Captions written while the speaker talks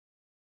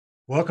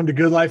Welcome to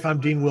Good Life. I'm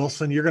Dean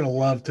Wilson. You're going to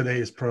love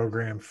today's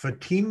program.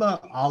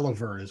 Fatima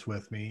Oliver is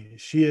with me.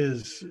 She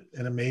is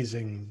an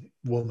amazing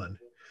woman.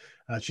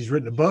 She's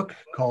written a book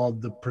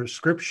called The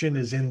Prescription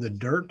is in the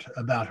Dirt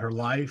about her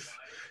life.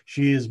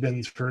 She has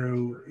been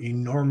through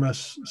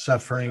enormous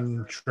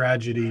suffering,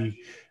 tragedy,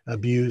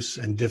 abuse,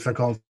 and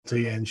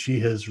difficulty, and she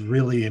has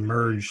really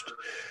emerged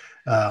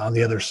on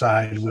the other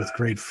side with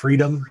great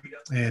freedom.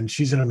 And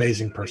she's an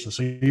amazing person.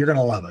 So you're going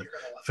to love it.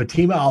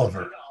 Fatima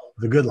Oliver,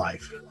 The Good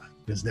Life,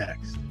 is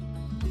next.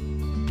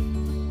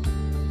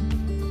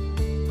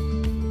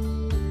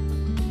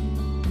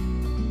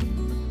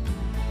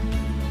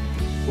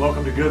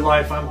 Welcome to Good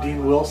Life. I'm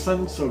Dean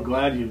Wilson. So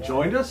glad you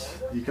joined us.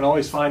 You can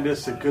always find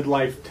us at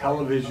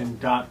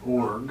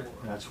goodlifetelevision.org.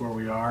 That's where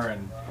we are,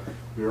 and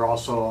we're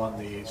also on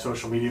the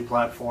social media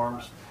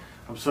platforms.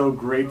 I'm so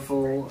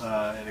grateful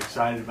and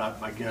excited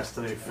about my guest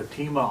today.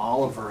 Fatima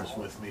Oliver is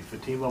with me.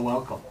 Fatima,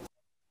 welcome.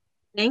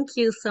 Thank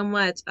you so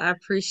much. I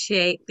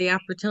appreciate the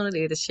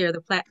opportunity to share the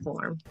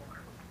platform.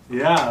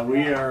 Yeah,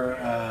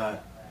 we're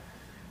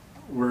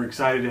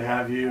excited to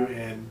have you,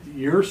 and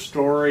your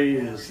story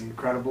is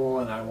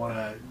incredible, and I want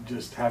to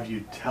just have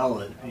you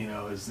tell it.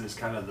 Is this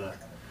kind of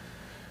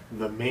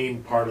the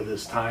main part of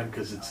this time,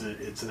 because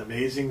it's an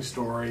amazing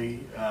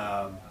story.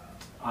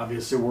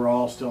 Obviously, we're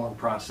all still in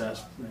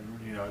process.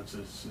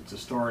 It's a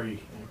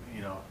story,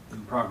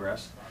 in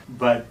progress.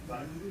 But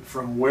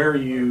from where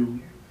you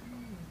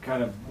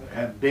kind of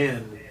have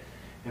been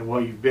and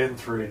what you've been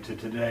through to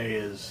today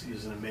is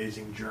an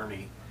amazing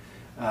journey.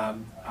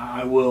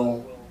 I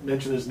will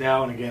mention this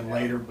now and again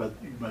later, but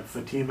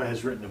Fatima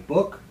has written a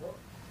book.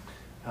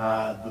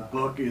 The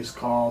book is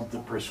called The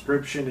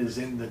Prescription is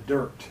in the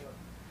Dirt.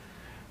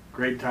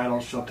 Great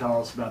title. She'll tell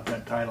us about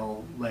that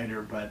title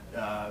later, but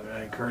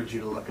I encourage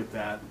you to look at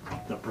that.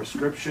 The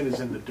Prescription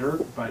is in the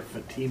Dirt by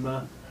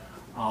Fatima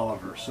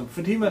Oliver. So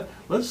Fatima,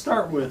 let's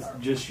start with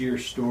just your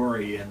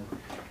story. And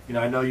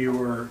I know you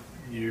were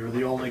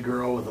the only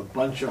girl with a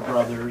bunch of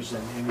brothers,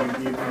 and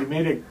you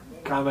made a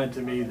comment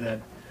to me that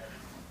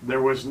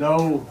there was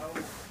no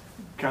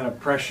kind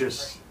of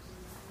precious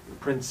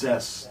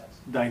princess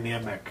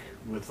dynamic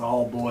with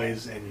all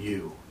boys and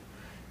you.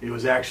 It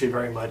was actually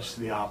very much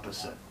the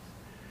opposite.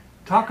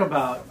 Talk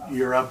about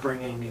your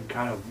upbringing and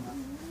kind of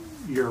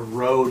your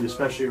road,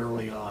 especially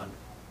early on.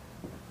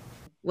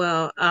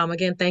 Well,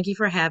 again, thank you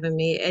for having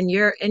me. And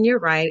you're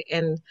right.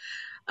 And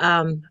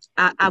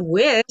I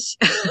wish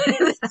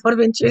I would have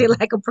been treated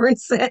like a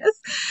princess.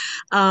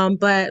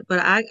 But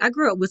I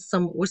grew up with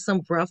some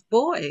rough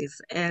boys,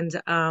 and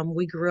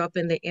we grew up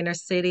in the inner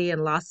city in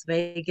Las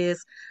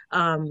Vegas.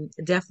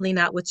 Definitely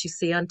not what you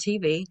see on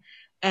TV.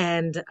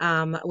 And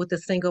with a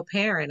single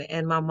parent,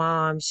 and my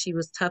mom, she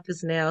was tough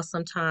as nails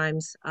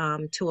sometimes,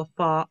 to a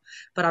fault.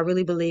 But I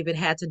really believe it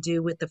had to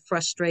do with the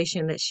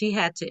frustration that she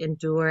had to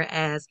endure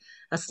as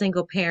a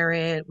single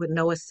parent with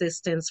no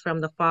assistance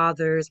from the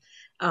fathers,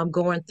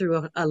 going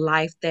through a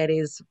life that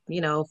is,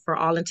 for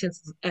all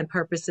intents and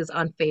purposes,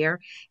 unfair,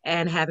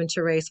 and having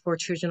to raise four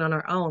children on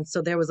her own.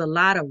 So there was a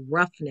lot of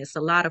roughness,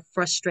 a lot of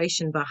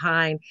frustration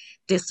behind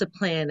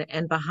discipline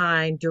and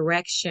behind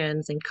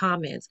directions and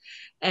comments.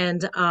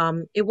 And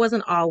it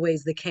wasn't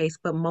always the case,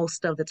 but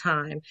most of the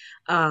time,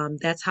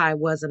 that's how it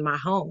was in my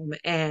home.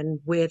 And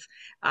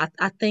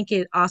I think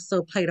it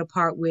also played a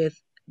part with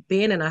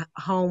being in a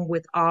home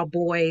with all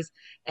boys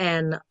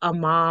and a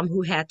mom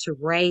who had to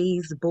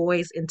raise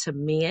boys into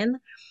men,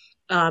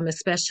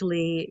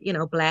 especially,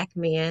 black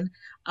men.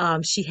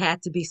 She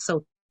had to be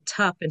so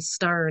tough and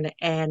stern.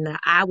 And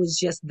I was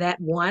just that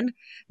one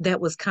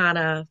that was kind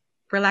of,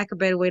 for lack of a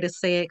better way to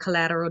say it,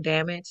 collateral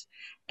damage.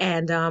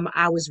 And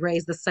I was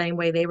raised the same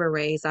way they were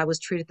raised. I was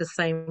treated the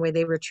same way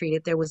they were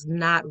treated. There was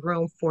not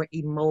room for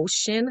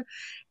emotion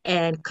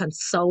and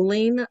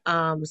consoling.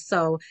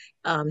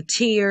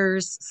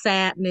 Tears,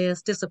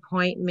 sadness,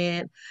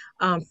 disappointment,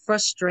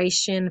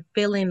 frustration,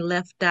 feeling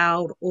left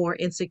out or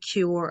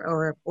insecure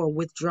or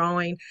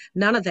withdrawing.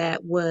 None of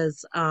that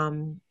was,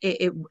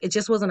 it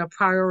just wasn't a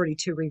priority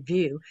to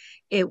review.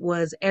 It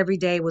was every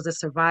day was a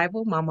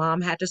survival. My mom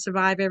had to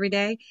survive every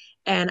day.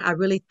 And I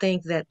really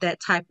think that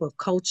that type of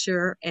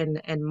culture and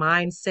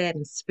mindset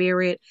and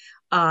spirit,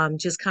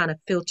 just kind of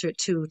filtered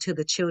to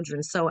the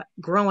children. So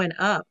growing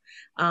up,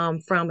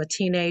 from a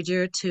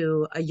teenager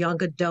to a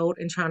young adult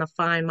and trying to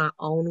find my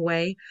own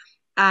way,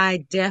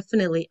 I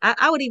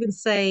would even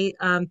say,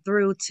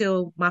 through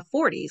till my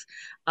 40s,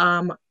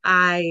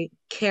 I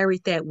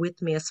carried that with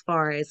me as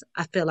far as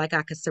I feel like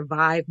I could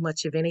survive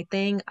much of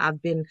anything.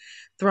 I've been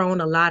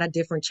thrown a lot of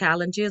different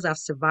challenges. I've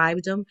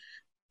survived them,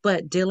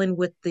 but dealing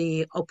with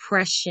the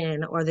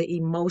oppression or the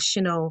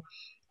emotional,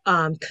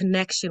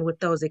 connection with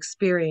those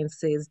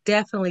experiences,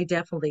 definitely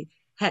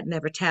had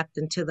never tapped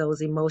into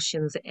those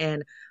emotions.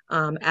 And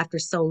after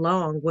so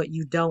long, what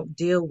you don't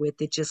deal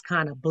with, it just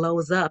kind of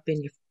blows up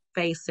in your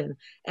face, and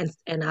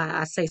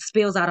I say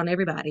spills out on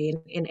everybody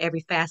in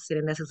every facet.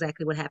 And that's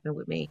exactly what happened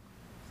with me.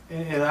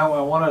 And I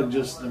want to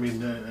just,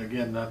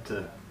 again, not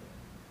to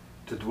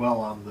dwell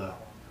on the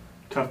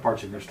tough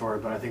parts of your story,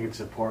 but I think it's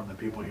important that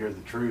people hear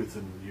the truth,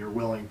 and you're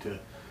willing to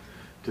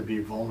to be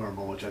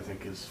vulnerable, which I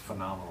think is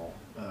phenomenal.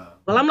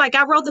 Well, I'm like,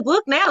 I wrote the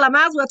book now. I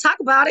might as well talk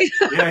about it.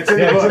 Yeah, it's in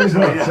the book.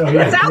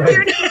 It's out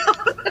there now.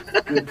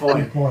 Good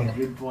point.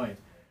 Good point.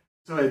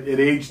 So at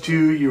age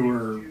 2, you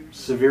were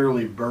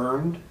severely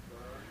burned,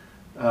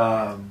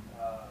 and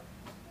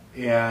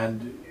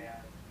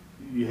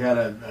you had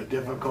a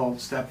difficult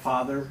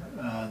stepfather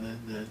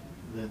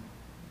that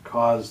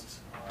caused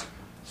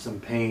some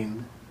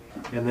pain,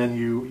 and then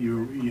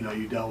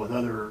you dealt with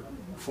other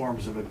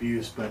forms of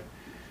abuse. But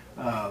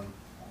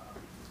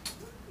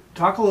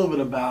talk a little bit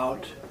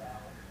about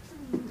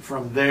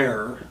from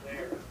there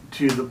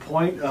to the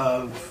point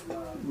of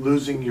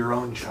losing your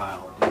own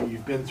child.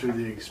 You've been through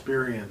the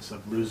experience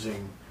of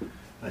losing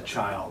a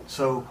child.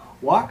 So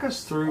walk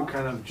us through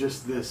kind of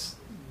just this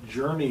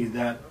journey,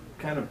 that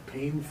kind of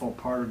painful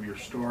part of your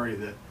story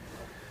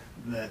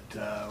that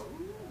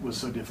was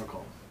so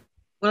difficult.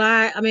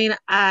 Well, I mean,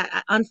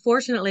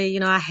 unfortunately,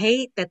 I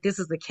hate that this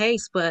is the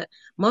case, but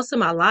most of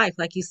my life,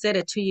 like you said,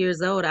 at 2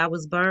 years old, I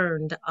was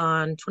burned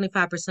on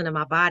 25% of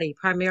my body,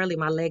 primarily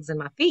my legs and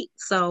my feet.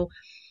 So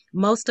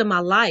most of my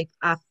life,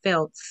 I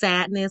felt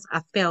sadness.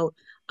 I felt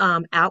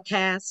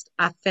outcast.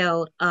 I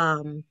felt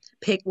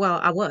picked. Well,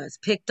 I was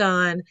picked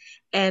on.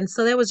 And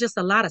so there was just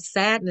a lot of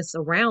sadness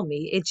around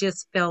me. It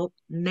just felt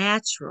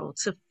natural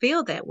to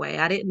feel that way.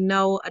 I didn't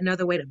know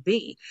another way to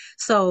be.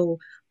 So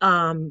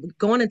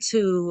going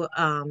into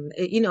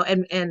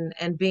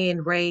and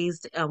being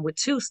raised with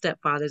two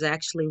stepfathers,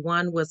 actually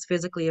one was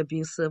physically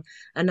abusive,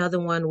 another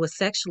one was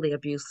sexually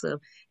abusive,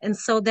 and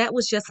so that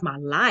was just my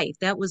life,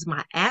 that was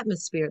my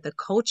atmosphere, the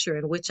culture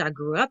in which I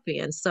grew up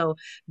in. So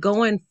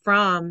going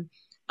from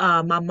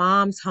my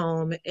mom's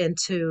home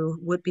into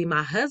would be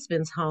my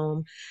husband's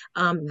home,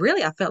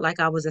 really I felt like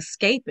I was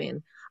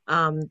escaping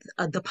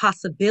the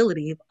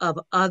possibility of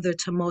other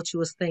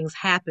tumultuous things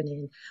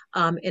happening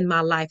in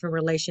my life in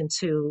relation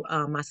to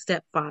my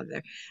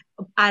stepfather.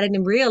 I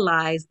didn't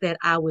realize that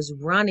I was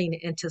running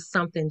into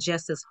something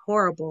just as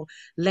horrible.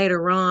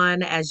 Later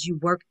on, as you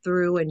work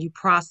through and you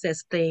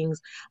process things,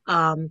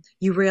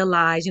 you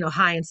realize,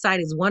 hindsight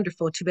is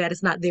wonderful. Too bad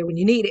it's not there when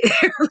you need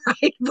it,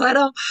 right?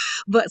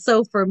 But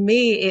so for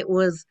me, it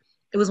was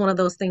one of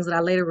those things that I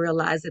later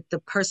realized that the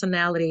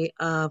personality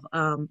of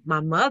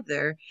my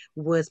mother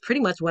was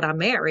pretty much what I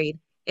married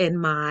in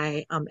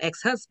my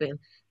ex-husband.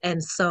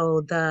 And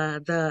so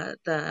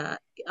the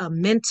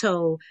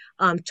mental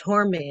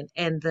torment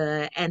and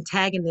the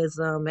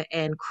antagonism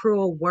and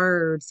cruel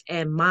words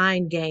and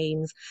mind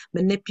games,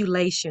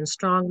 manipulation,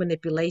 strong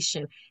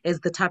manipulation is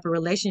the type of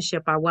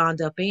relationship I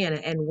wound up in.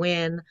 And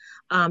when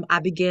I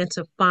began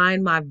to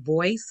find my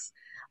voice,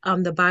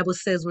 the Bible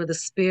says where the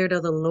Spirit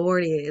of the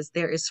Lord is,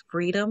 there is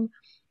freedom.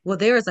 Well,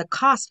 there is a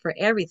cost for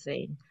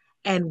everything.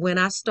 And when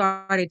I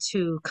started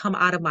to come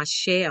out of my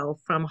shell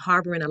from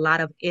harboring a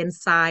lot of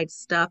inside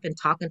stuff and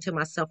talking to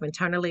myself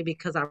internally,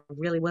 because I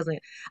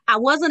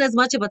wasn't as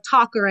much of a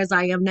talker as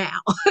I am now.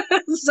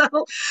 So,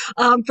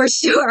 for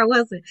sure I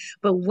wasn't.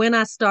 But when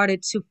I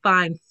started to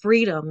find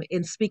freedom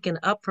in speaking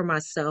up for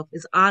myself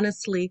is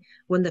honestly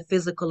when the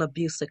physical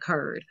abuse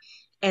occurred.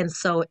 And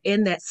so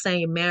in that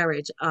same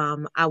marriage,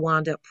 I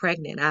wound up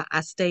pregnant.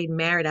 I stayed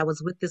married. I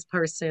was with this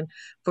person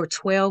for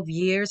 12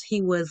 years.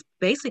 He was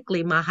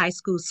basically my high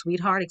school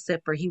sweetheart,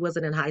 except for he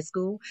wasn't in high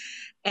school.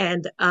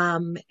 And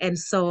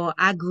so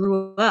I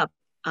grew up.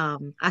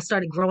 I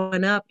started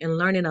growing up and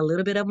learning a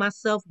little bit of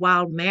myself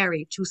while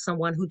married to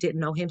someone who didn't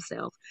know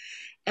himself.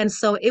 And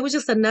so it was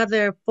just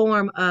another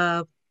form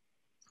of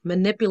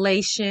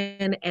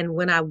manipulation. And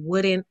when I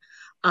wouldn't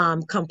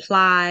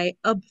comply,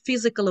 of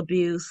physical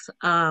abuse.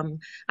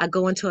 I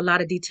go into a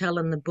lot of detail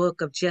in the book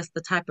of just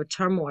the type of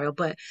turmoil,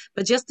 but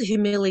just the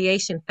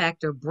humiliation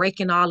factor,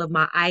 breaking all of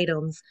my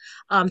items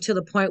to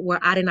the point where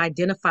I didn't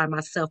identify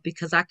myself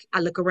because I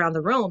look around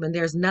the room and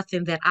there's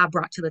nothing that I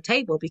brought to the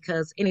table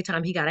because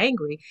anytime he got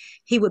angry,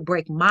 he would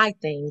break my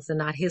things and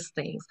not his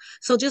things.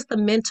 So just the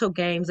mental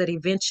games that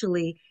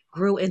eventually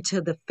grew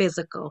into the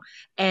physical.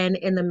 And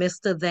in the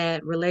midst of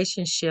that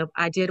relationship,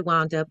 I did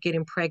wind up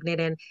getting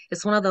pregnant. And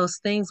it's one of those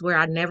things where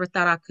I never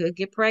thought I could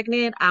get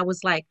pregnant. I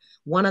was like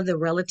one of the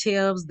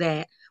relatives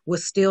that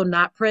was still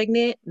not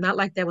pregnant. Not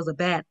like that was a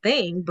bad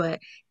thing, but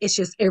it's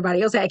just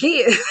everybody else had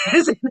kids.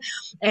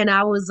 And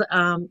I was,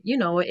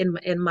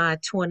 in my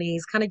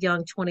 20s, kind of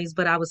young 20s,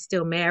 but I was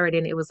still married.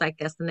 And it was like,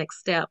 that's the next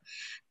step.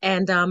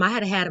 And I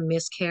had a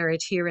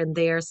miscarriage here and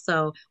there.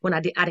 So when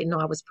I didn't know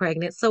I was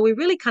pregnant. So we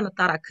really kind of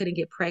thought I couldn't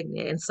get pregnant.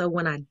 And so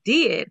when I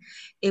did,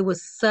 it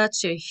was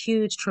such a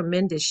huge,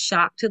 tremendous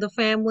shock to the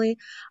family.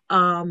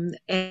 And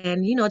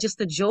just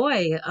the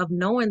joy of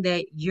knowing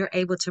that you're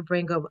able to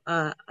bring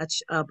a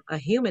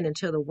human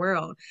into the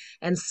world.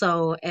 And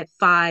so at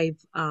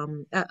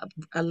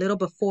a little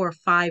before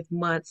 5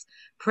 months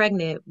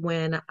pregnant,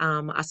 when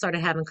I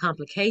started having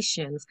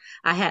complications,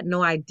 I had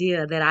no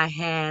idea that I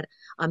had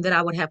that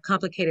I would have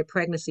complicated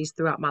pregnancies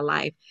throughout my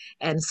life.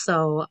 And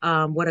so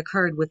what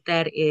occurred with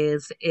that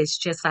is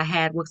just I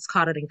had what's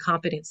called an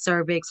incompetent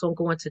cervix. Won't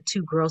go into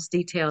too gross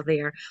detail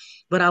there,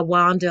 but I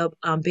wound up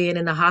being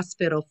in the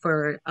hospital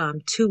for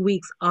 2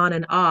 weeks on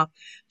and off,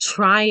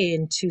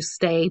 trying to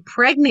stay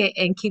pregnant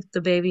and keep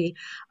the baby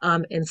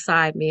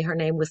inside me. Her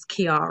name was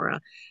Kiara.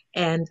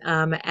 And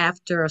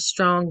after a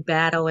strong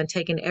battle and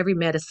taking every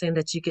medicine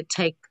that you could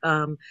take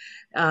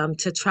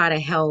to try to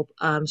help,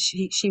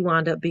 she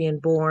wound up being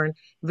born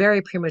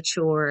very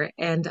premature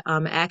and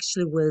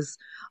actually was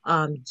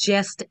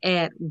just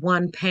at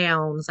 1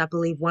 pound, I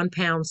believe 1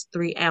 pound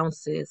 3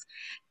 ounces.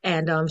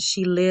 And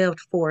she lived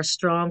for a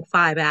strong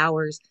 5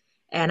 hours.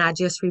 And I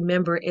just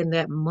remember in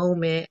that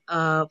moment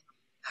of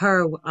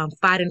her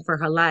fighting for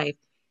her life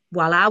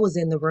while I was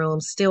in the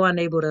room, still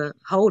unable to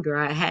hold her.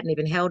 I hadn't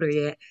even held her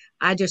yet.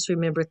 I just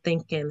remember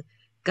thinking,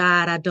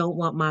 God, I don't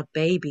want my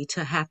baby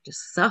to have to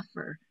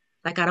suffer.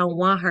 Like, I don't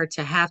want her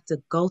to have to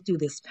go through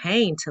this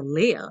pain to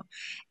live.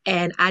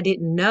 And I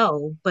didn't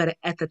know, but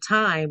at the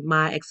time,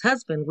 my ex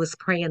husband was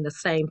praying the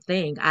same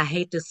thing. I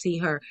hate to see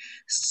her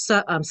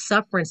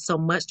suffering so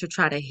much to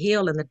try to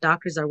heal, and the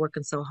doctors are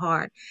working so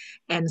hard.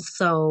 And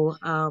so,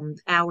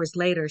 hours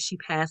later, she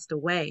passed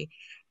away.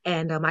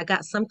 And I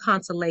got some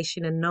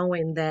consolation in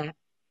knowing that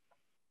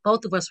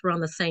both of us were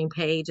on the same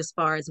page as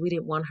far as we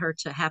didn't want her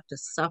to have to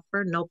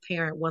suffer. No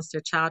parent wants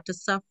their child to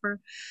suffer,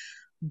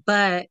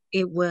 but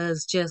it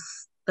was just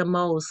the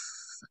most,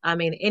 I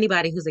mean,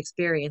 anybody who's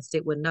experienced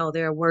it would know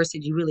there are words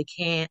that you really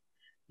can't,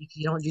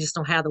 you just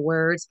don't have the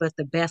words. But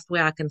the best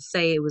way I can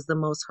say it was the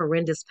most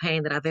horrendous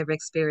pain that I've ever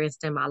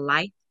experienced in my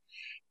life.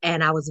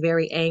 And I was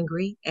very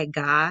angry at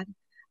God.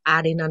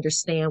 I didn't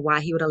understand why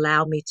he would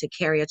allow me to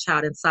carry a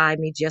child inside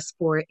me just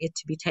for it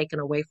to be taken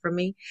away from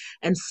me.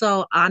 And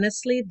so,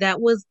 honestly,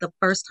 that was the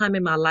first time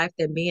in my life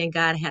that me and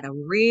God had a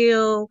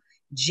real,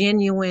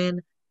 genuine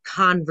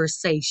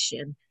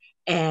conversation.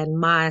 And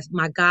my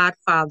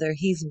godfather,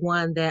 he's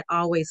one that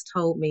always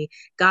told me,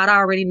 God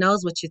already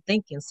knows what you're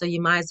thinking, so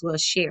you might as well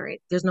share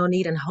it. There's no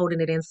need in holding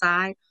it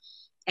inside.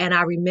 And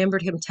I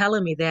remembered him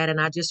telling me that, and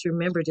I just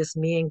remember just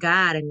me and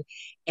God,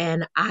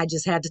 and I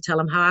just had to tell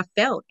him how I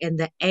felt, and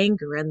the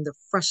anger and the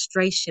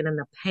frustration and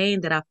the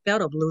pain that I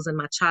felt of losing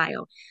my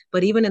child.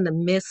 But even in the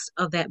midst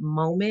of that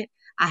moment,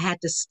 I had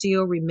to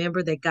still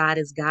remember that God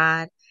is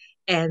God,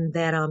 and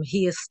that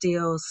he is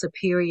still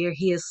superior,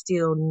 he is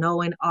still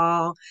knowing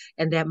all,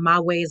 and that my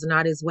ways are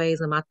not his ways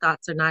and my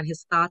thoughts are not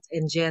his thoughts.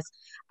 And just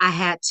I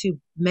had to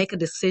make a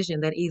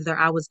decision that either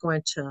I was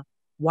going to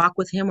walk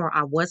with him or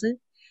I wasn't.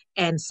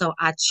 And so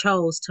I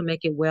chose to make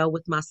it well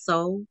with my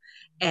soul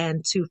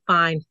and to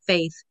find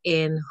faith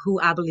in who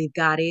I believe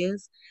God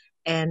is.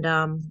 And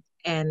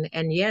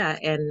yeah,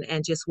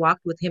 and just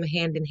walked with him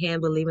hand in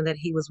hand, believing that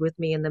he was with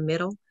me in the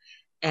middle.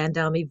 And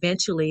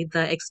eventually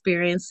the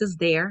experience is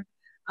there.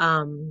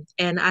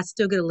 And I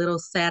still get a little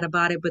sad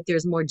about it, but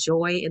there's more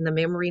joy in the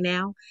memory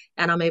now.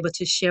 And I'm able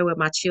to share with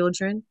my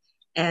children.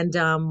 And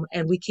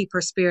we keep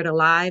her spirit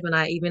alive. And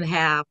I even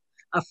have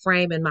a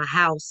frame in my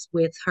house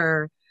with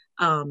her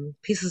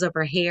pieces of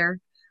her hair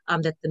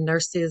that the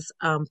nurses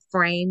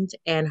framed,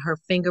 and her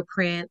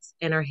fingerprints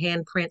and her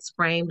handprints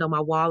framed on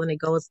my wall. And it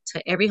goes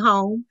to every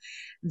home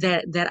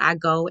that I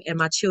go. And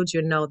my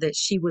children know that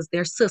she was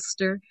their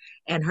sister,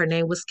 and her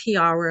name was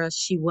Kiara.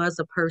 She was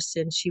a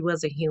person. She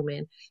was a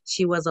human.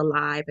 She was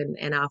alive,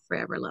 and I'll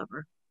forever love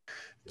her.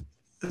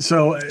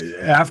 So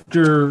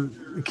after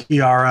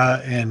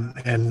Kiara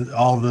and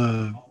all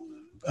the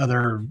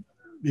other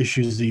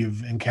issues that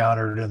you've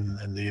encountered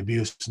and the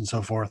abuse and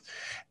so forth,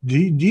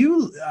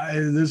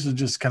 this is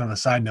just kind of a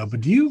side note,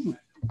 but do you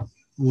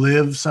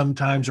live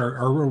sometimes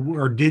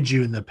or did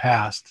you in the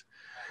past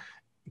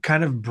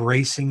kind of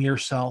bracing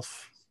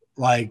yourself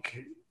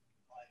like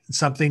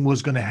something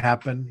was going to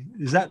happen?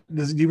 Do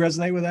you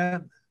resonate with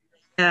that?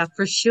 Yeah,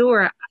 for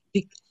sure.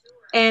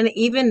 And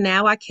even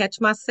now I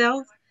catch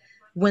myself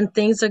when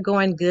things are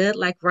going good.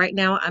 Like right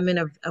now, I'm in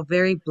a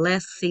very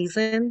blessed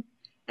season.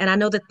 And I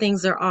know that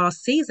things are all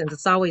seasons,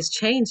 it's always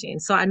changing.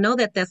 So I know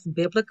that that's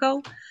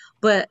biblical,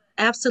 but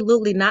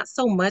absolutely not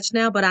so much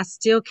now. But I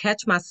still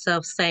catch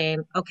myself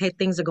saying, okay,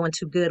 things are going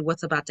too good.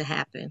 What's about to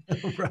happen?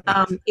 Right.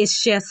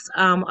 It's just,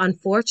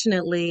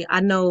 unfortunately,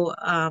 I know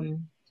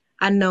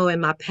in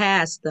my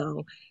past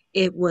though,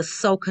 it was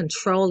so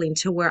controlling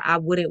to where I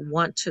wouldn't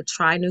want to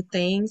try new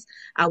things.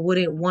 I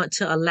wouldn't want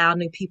to allow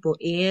new people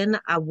in.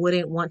 I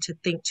wouldn't want to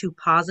think too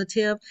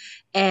positive.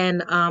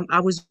 And I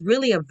was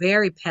really a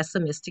very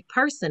pessimistic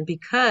person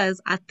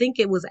because I think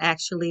it was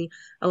actually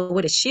a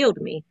way to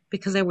shield me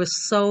because there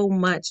was so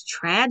much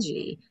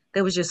tragedy.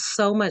 There was just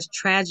so much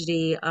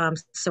tragedy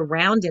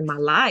surrounding my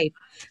life.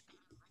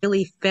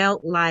 Really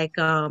felt like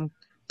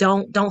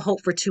don't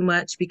hope for too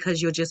much because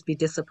you'll just be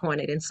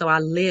disappointed. And so I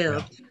Yeah.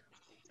 lived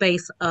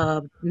space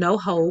of no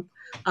hope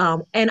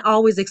and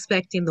always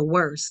expecting the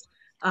worst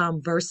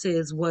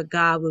versus what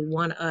God would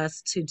want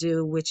us to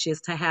do, which is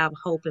to have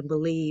hope and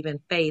believe and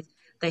faith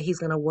that He's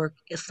going to work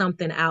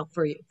something out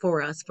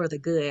for us for the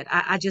good.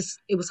 I just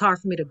it was hard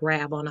for me to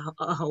grab on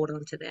a hold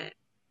on to that.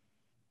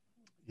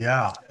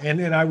 Yeah.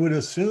 And I would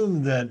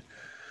assume that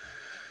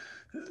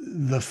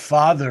the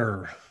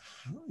father,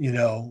 you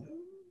know,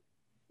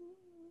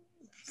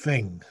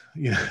 thing,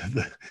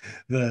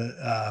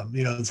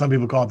 some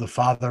people call it the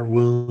father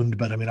wound,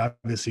 but I mean,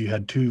 obviously you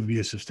had two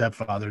abusive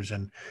stepfathers,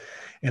 and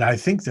I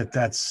think that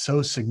that's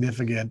so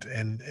significant,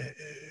 and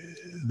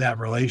that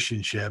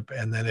relationship.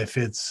 And then if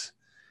it's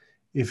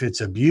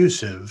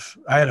abusive,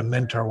 I had a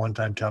mentor one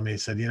time tell me, he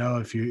said,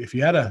 if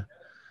you had a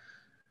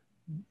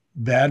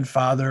bad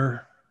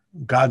father,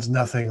 God's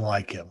nothing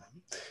like him.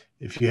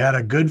 If you had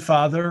a good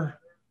father,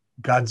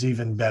 God's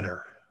even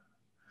better.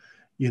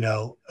 You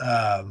know,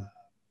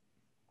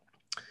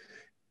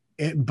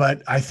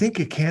 but I think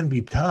it can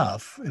be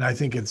tough, and I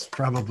think it's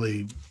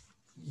probably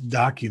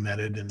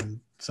documented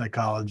in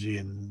psychology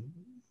and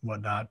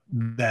whatnot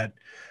that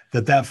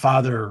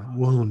father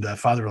wound, that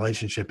father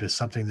relationship, is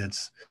something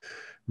that's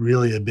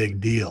really a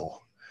big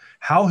deal.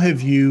 How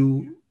have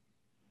you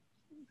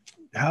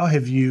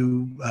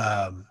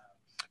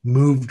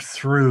moved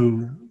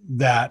through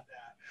that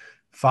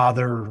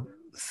father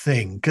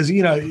thing? Because we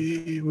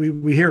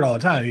hear it all the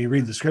time. You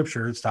read the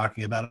scripture, it's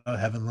talking about a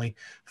heavenly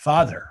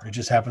father. It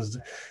just happens.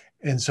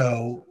 And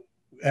so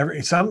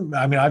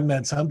I've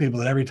met some people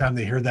that every time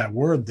they hear that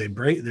word,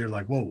 they're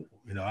like, whoa,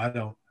 I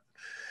don't,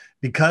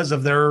 because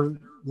of their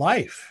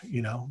life,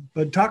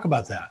 but talk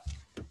about that.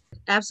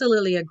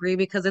 Absolutely agree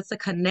because it's a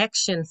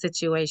connection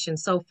situation.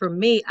 So for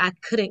me, I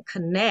couldn't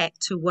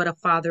connect to what a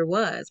father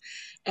was.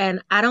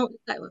 And I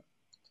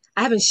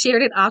haven't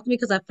shared it often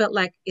because I felt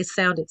like it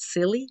sounded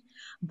silly,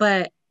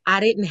 but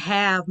I didn't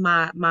have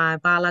my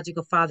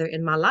biological father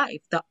in my life.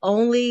 The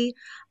only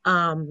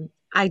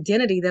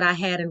identity that I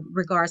had in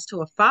regards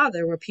to a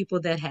father were people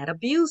that had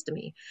abused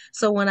me.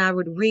 So when I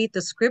would read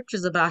the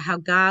scriptures about how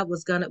God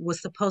was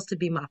supposed to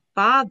be my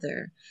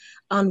father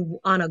on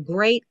a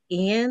great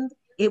end,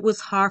 it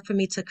was hard for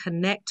me to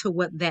connect to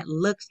what that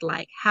looks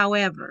like.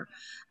 However,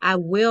 I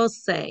will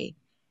say,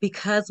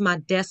 because my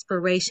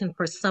desperation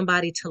for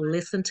somebody to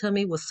listen to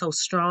me was so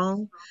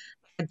strong,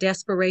 my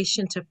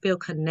desperation to feel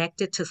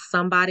connected to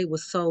somebody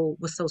was so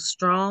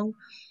strong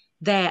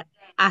that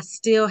I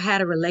still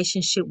had a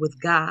relationship with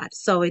God.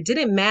 So it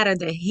didn't matter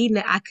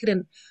that I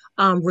couldn't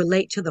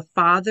relate to the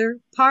father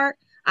part.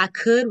 I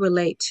could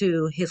relate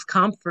to his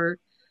comfort,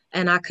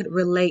 and I could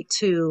relate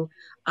to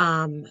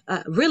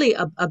really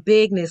a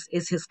bigness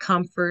is his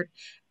comfort,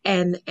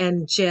 and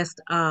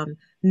just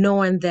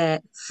knowing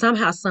that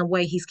somehow, some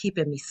way, he's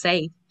keeping me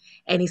safe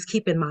and he's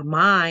keeping my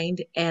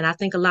mind. And I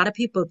think a lot of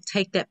people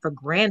take that for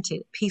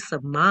granted, peace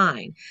of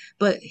mind.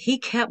 But he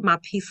kept my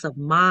peace of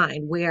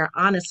mind where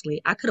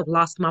honestly I could have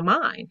lost my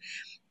mind.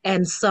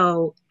 And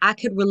so I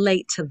could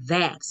relate to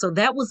that. So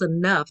that was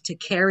enough to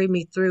carry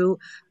me through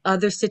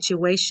other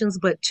situations.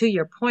 But to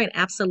your point,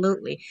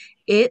 absolutely,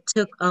 it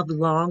took a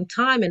long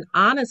time. And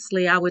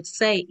honestly, I would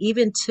say,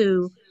 even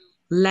to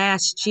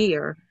last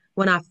year,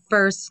 when I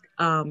first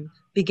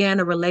began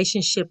a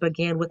relationship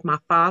again with my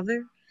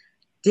father,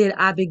 did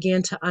I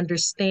begin to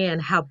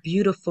understand how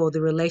beautiful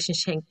the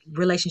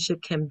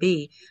relationship can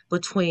be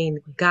between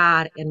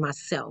God and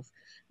myself,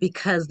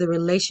 because the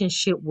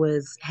relationship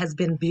was has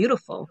been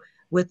beautiful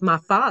with my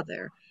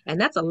father. And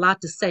that's a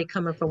lot to say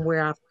coming from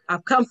where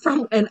I've come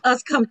from, and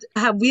us come to,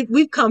 how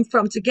we've come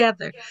from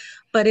together.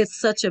 But it's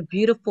such a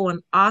beautiful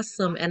and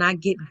awesome, and I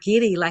get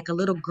giddy like a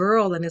little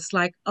girl, and it's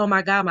like, oh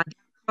my God, my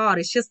God,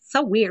 it's just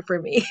so weird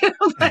for me.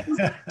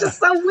 It's just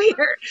so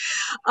weird.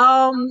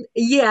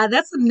 Yeah,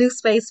 that's a new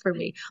space for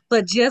me.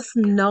 But just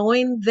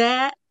knowing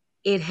that,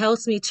 it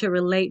helps me to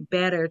relate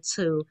better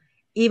to,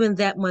 even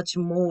that much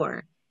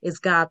more is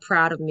God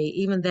proud of me.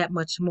 Even that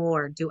much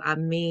more do I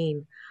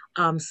mean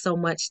so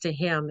much to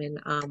him. And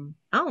I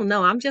don't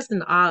know, I'm just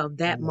in awe of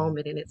that Yeah.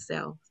 moment in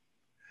itself.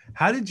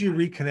 How did you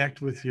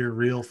reconnect with your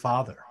real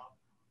father?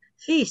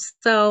 Geez.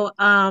 So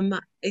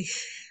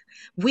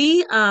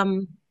we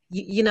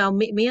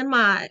me and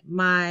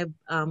my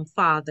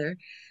father,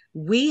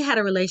 we had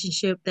a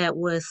relationship that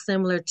was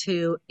similar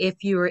to,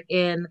 if you were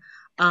in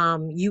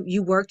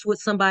you worked with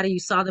somebody, you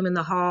saw them in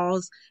the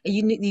halls, and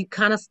you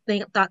kind of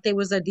thought they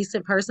was a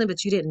decent person,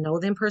 but you didn't know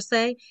them per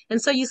se,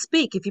 and so you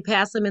speak if you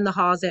pass them in the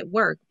halls at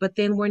work. But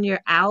then when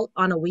you're out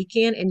on a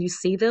weekend and you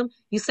see them,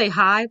 you say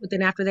hi, but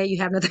then after that you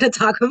have nothing to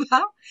talk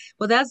about.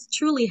 Well, that's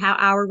truly how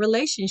our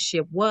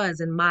relationship was,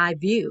 in my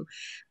view.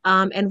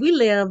 And we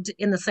lived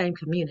in the same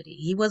community.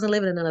 He wasn't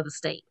living in another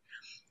state.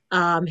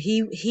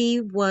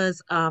 He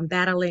was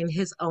battling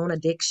his own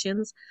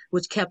addictions,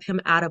 which kept him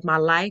out of my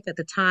life. At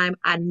the time,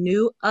 I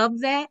knew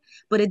of that,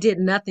 but it did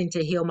nothing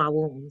to heal my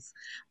wounds,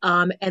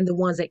 and the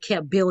ones that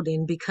kept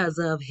building because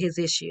of his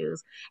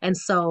issues. And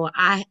so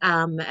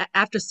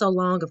after so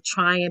long of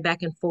trying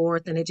back and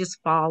forth, and it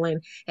just falling,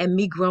 and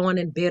me growing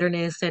in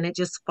bitterness, and it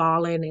just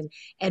falling,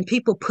 and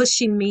people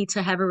pushing me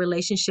to have a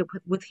relationship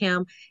with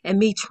him, and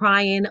me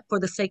trying for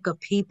the sake of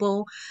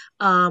people,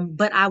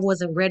 but I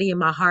wasn't ready in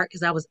my heart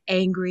because I was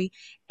angry angry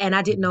and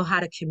I didn't know how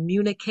to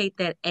communicate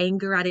that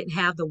anger. I didn't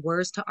have the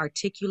words to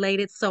articulate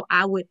it. So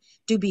I would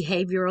do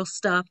behavioral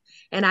stuff,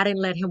 and I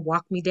didn't let him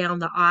walk me down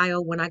the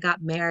aisle when I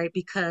got married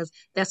because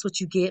that's what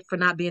you get for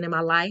not being in my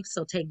life.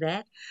 So take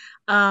that.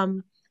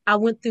 Um, I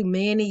went through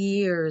many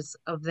years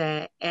of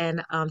that,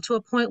 and to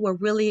a point where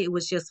really it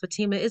was just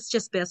Fatima, it's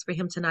just best for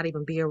him to not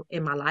even be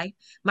in my life.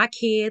 My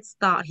kids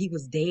thought he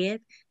was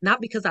dead, not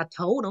because I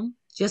told them,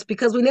 just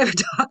because we never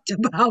talked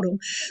about him.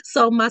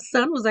 So my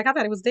son was like, I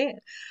thought he was dead.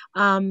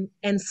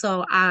 And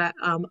so I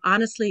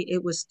honestly,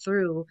 it was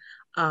through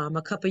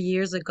a couple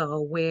years ago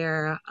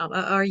where,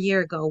 or a year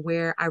ago,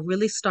 where I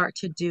really start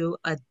to do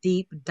a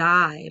deep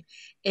dive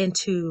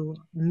into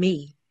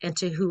me,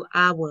 into who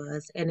I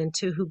was, and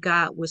into who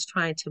God was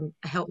trying to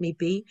help me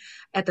be.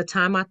 At the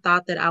time, I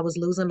thought that I was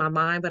losing my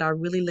mind, but I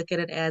really look at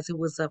it as it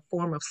was a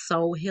form of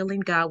soul healing.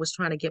 God was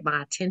trying to get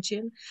my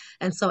attention.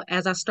 And so,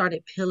 as I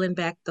started peeling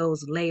back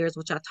those layers,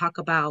 which I talk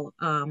about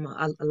a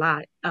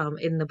lot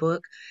in the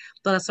book,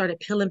 but I started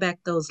peeling back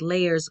those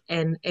layers,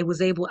 and I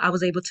was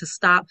able to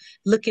stop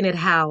looking at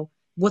how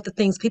what the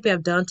things people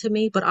have done to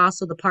me, but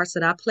also the parts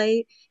that I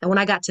played. And when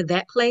I got to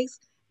that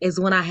place, is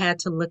when I had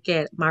to look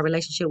at my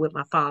relationship with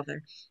my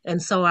father.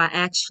 And so I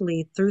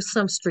actually, through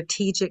some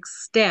strategic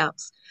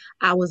steps,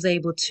 I was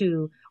able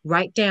to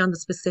write down the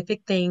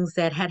specific things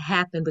that had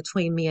happened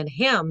between me and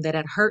him that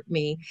had hurt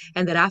me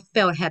and that I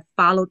felt had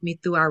followed me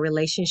through our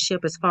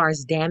relationship as far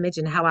as damage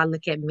and how I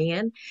look at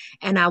men.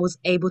 And I was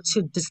able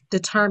to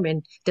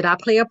determine, did I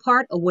play a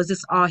part or was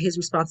this all his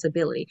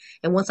responsibility?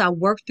 And once I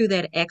worked through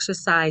that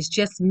exercise,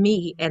 just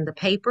me and the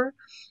paper,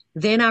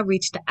 then I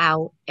reached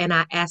out and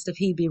I asked if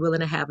he'd be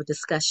willing to have a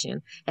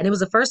discussion. And it was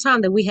the first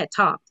time that we had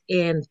talked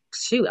in,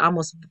 shoot,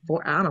 almost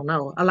four, I don't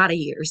know, a lot of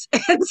years.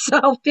 And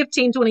so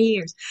 15, 20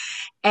 years.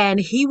 And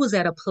he was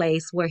at a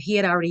place where he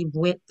had already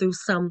went through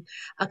some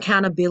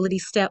accountability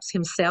steps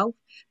himself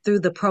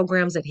through the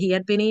programs that he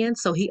had been in.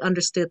 So he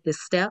understood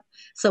this step.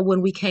 So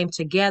when we came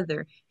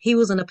together, he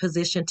was in a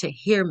position to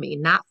hear me,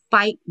 not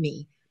fight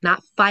me,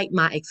 not fight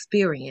my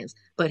experience,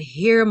 but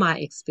hear my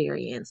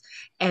experience.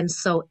 And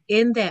so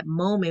in that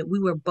moment, we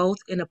were both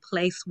in a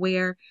place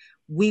where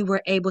we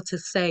were able to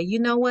say, you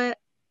know what?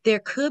 There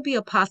could be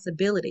a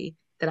possibility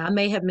that I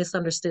may have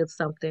misunderstood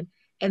something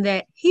and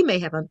that he may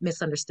have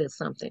misunderstood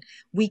something.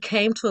 We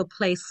came to a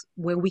place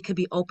where we could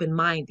be open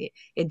minded.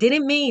 It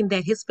didn't mean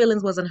that his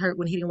feelings wasn't hurt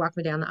when he didn't walk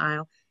me down the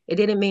aisle. It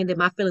didn't mean that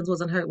my feelings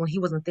wasn't hurt when he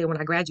wasn't there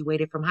when I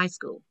graduated from high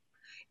school.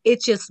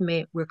 It just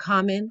meant we're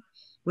coming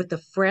with a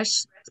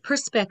fresh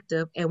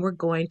perspective and we're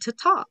going to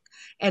talk.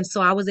 And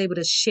so I was able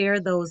to share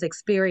those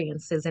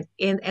experiences,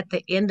 and at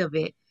the end of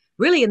it,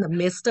 really in the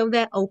midst of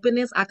that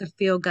openness, I could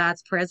feel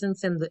God's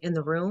presence in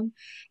the room.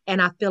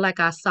 And I feel like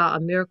I saw a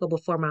miracle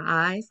before my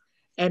eyes.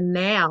 And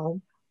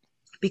now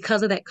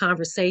because of that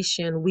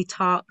conversation, we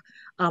talk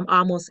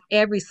almost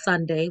every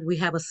Sunday. We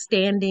have a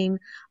standing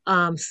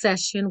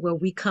session where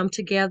we come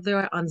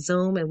together on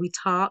Zoom and we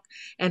talk.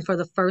 And for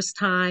the first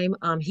time,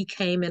 he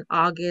came in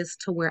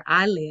August to where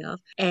I live.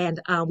 And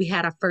we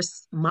had our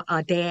first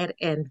dad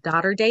and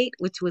daughter date,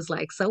 which was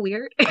like so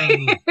weird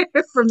Mm.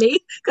 for me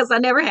because I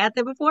never had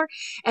that before.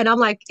 And I'm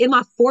like in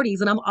my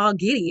 40s and I'm all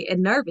giddy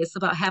and nervous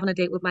about having a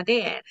date with my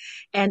dad.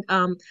 And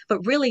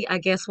but really, I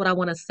guess what I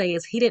want to say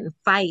is he didn't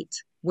fight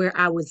where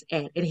I was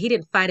at. And he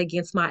didn't fight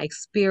against my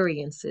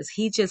experiences.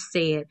 He just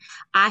said,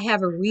 I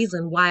have a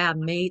reason why I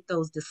made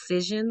those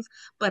decisions,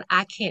 but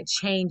I can't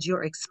change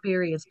your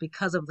experience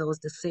because of those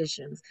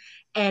decisions.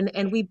 And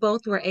we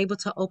both were able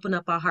to open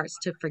up our hearts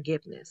to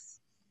forgiveness.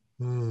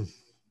 Mm.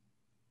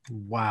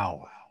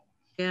 Wow.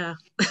 Yeah.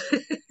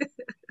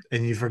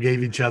 And you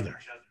forgave each other.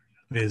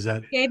 Is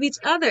that? Gave each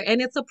other.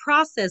 And it's a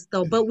process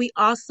though. But we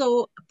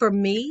also, for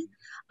me,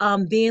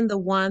 being the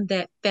one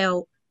that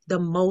felt the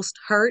most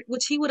hurt,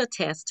 which he would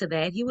attest to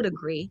that, he would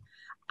agree.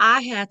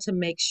 I had to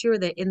make sure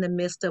that in the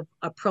midst of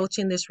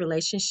approaching this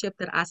relationship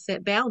that I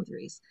set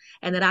boundaries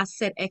and that I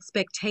set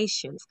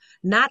expectations,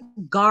 not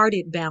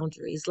guarded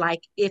boundaries.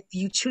 Like if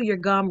you chew your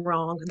gum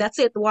wrong, that's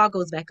it, the wall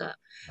goes back up.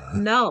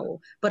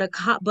 No, but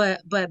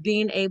but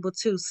being able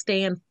to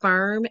stand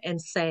firm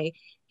and say,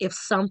 if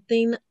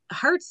something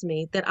hurts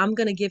me, that I'm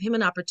going to give him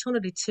an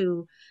opportunity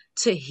to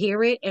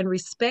hear it and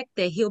respect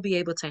that he'll be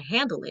able to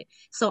handle it.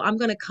 So I'm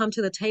going to come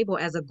to the table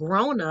as a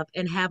grown up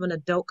and have an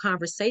adult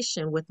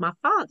conversation with my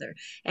father.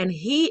 And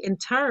he, in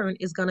turn,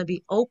 is going to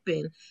be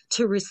open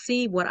to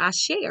receive what I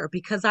share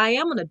because I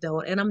am an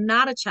adult and I'm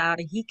not a child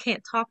and he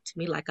can't talk to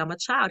me like I'm a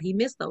child. He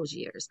missed those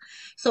years.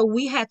 So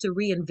we had to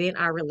reinvent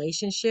our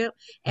relationship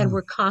and Mm.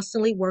 we're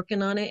constantly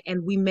working on it.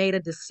 And we made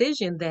a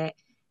decision that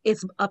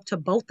it's up to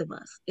both of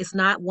us. It's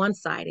not one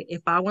sided.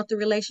 If I want the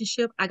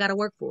relationship, I got to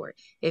work for it.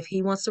 If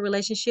he wants the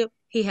relationship,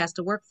 he has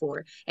to work for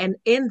it. And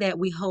in that,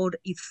 we hold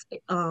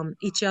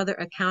each other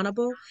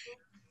accountable.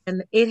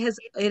 And it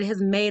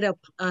has made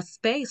a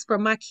space for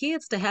my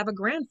kids to have a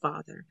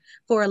grandfather,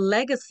 for a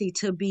legacy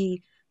to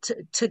be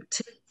to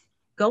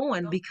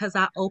going because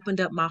I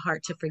opened up my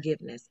heart to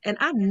forgiveness. And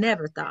I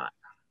never thought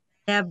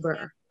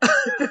ever.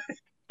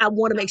 I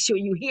want to make sure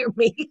you hear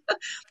me.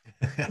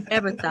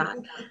 Never thought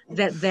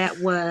that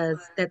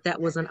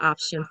was an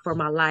option for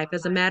my life.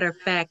 As a matter of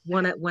fact,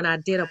 when I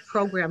did a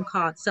program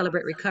called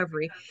Celebrate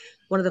Recovery,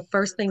 one of the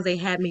first things they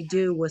had me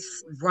do was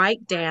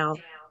write down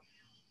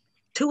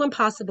two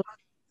impossible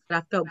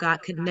that I felt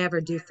God could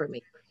never do for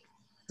me.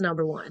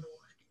 Number one,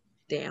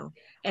 down.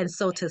 And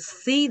so to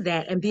see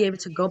that and be able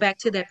to go back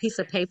to that piece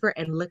of paper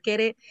and look at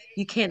it,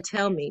 you can't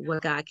tell me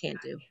what God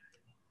can't do.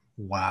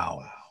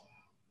 Wow.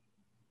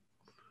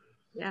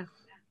 Yeah.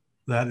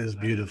 That is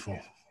beautiful.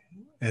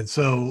 And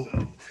so,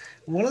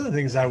 one of the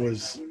things I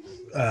was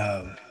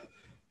uh,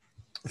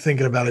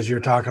 thinking about as you're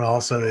talking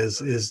also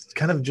is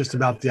kind of just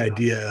about the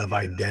idea of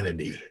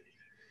identity.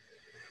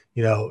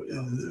 You know,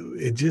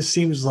 it just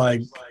seems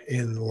like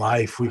in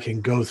life we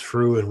can go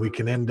through and we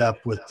can end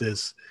up with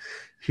this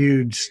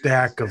huge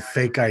stack of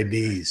fake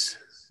IDs,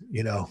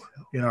 you know,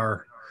 in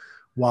our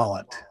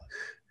wallet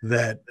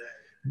that,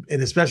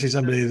 and especially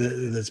somebody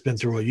that's been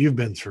through what you've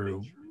been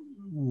through,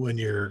 when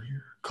you're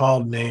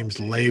called names,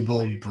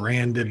 labeled,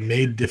 branded,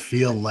 made to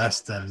feel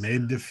less than,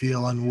 made to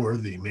feel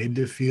unworthy, made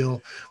to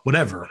feel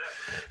whatever.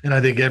 And I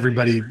think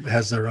everybody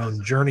has their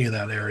own journey in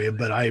that area,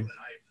 but I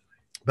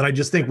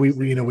just think we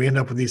you know, we end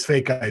up with these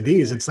fake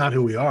IDs. It's not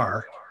who we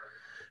are,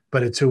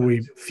 but it's who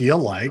we feel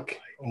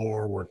like,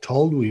 or we're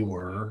told we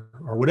were,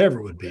 or whatever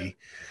it would be.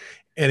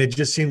 And it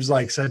just seems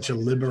like such a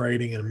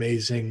liberating and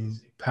amazing,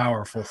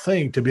 powerful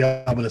thing to be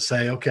able to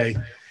say, okay,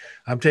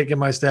 I'm taking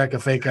my stack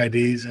of fake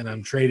IDs and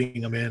I'm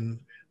trading them in,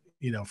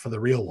 you know, for the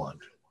real one,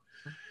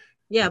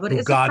 Yeah, but who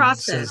it's a God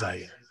process. says I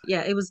am.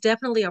 Yeah, it was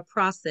definitely a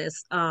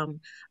process.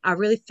 I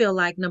really feel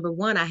like number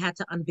one, I had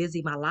to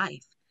unbusy my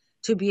life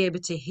to be able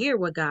to hear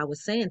what God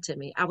was saying to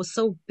me. I was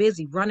so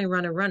busy running,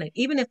 running, running.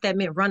 Even if that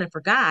meant running for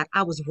God,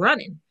 I was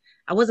running.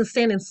 I wasn't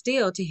standing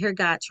still to hear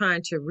God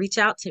trying to reach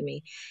out to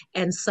me.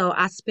 And so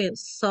I spent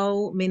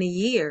so many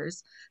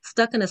years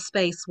stuck in a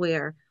space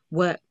where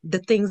what the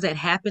things that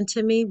happened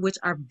to me, which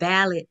are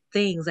valid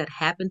things that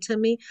happened to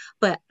me,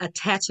 but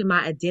attaching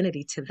my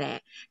identity to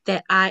that,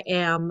 that I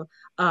am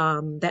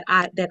that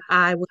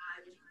I was,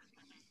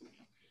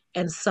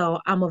 and so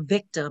I'm a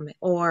victim,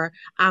 or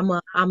I'm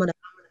a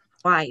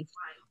wife.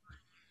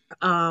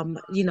 I'm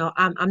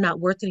not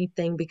worth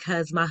anything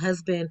because my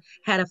husband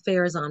had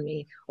affairs on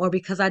me, or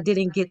because I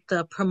didn't get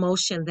the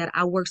promotion that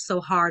I worked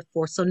so hard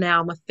for. So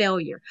now I'm a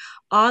failure.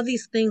 All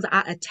these things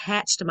I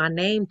attached my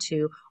name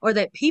to, or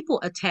that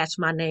people attach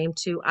my name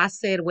to. I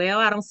said, well,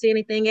 I don't see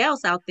anything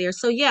else out there.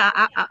 So yeah,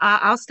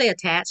 I'll stay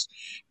attached.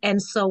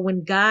 And so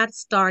when God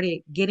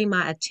started getting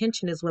my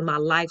attention is when my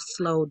life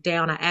slowed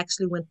down. I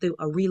actually went through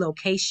a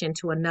relocation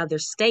to another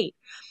state,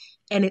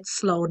 and it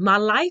slowed my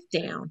life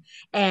down.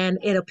 And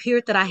it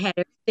appeared that I had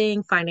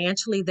everything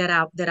financially that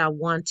I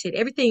wanted,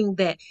 everything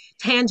that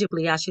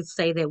tangibly I should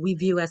say that we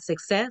view as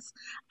success.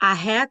 I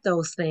had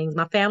those things.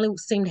 My family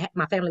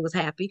was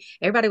happy.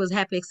 Everybody was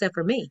happy except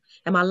for me.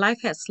 And my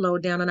life had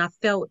slowed down, and I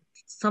felt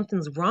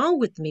something's wrong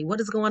with me.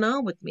 What is going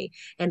on with me?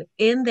 And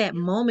in that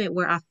moment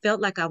where I felt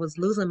like I was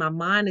losing my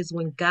mind is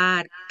when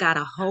God got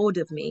a hold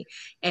of me,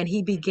 and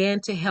he began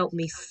to help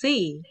me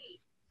see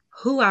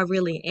who I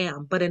really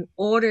am. But in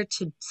order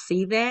to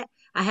see that,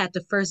 I had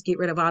to first get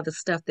rid of all the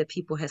stuff that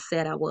people had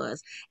said I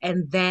was.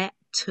 And that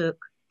took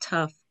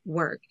tough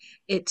work.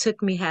 It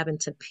took me having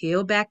to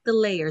peel back the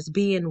layers,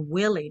 being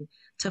willing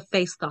to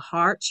face the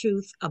hard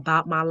truth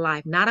about my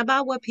life, not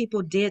about what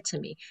people did to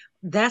me.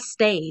 That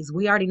stays.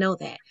 We already know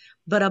that.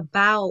 But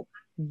about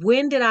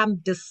when did I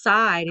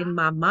decide in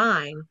my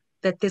mind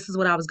that this is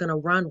what I was going to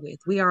run with?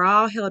 We are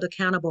all held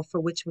accountable for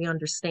which we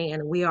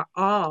understand. We are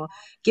all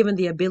given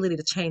the ability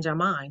to change our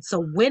mind. So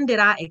when did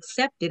I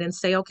accept it and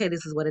say, okay,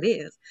 this is what it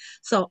is?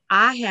 So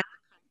I had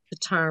the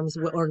terms,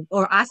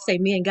 or I say,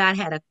 me and God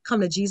had a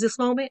come to Jesus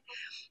moment,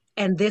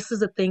 and this is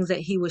the things that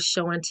He was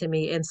showing to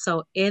me. And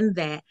so in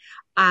that,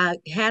 I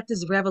had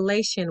this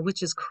revelation,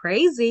 which is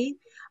crazy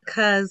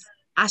because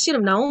I should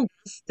have known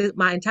this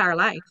my entire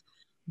life.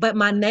 But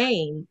my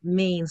name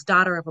means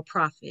daughter of a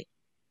prophet.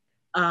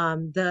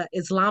 The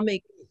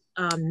Islamic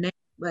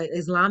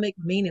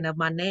meaning of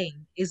my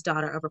name is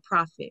daughter of a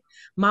prophet.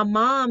 My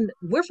mom,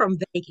 we're from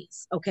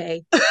Vegas,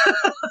 okay?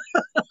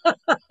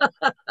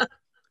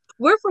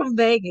 We're from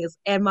Vegas,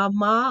 and my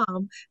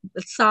mom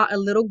saw a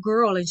little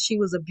girl, and she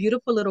was a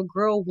beautiful little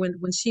girl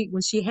when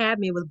she had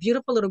me. It was a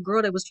beautiful little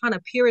girl that was trying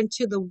to peer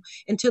into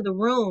the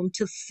room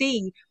to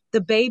see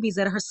the babies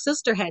that her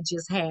sister had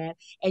just had.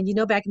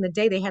 And back in the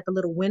day, they had the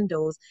little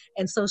windows,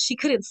 and so she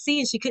couldn't see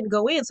and she couldn't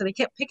go in. So they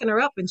kept picking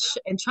her up and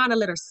trying to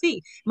let her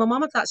see. My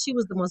mama thought she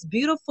was the most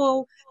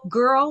beautiful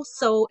girl.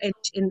 So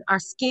and our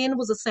skin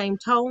was the same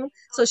tone.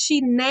 So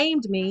she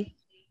named me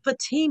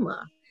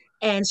Fatima,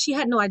 and she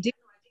had no idea.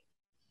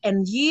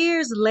 And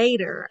years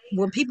later,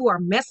 when people are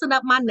messing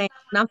up my name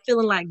and I'm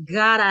feeling like,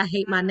 God, I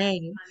hate my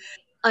name,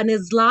 a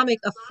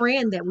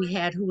friend that we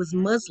had who was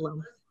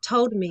Muslim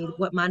told me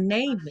what my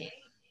name meant.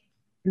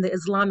 In the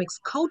Islamic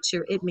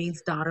culture, it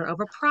means daughter of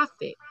a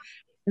prophet.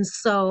 And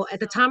so at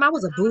the time, I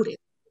was a Buddhist.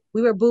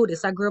 We were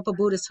Buddhists. I grew up a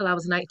Buddhist till I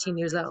was 19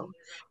 years old.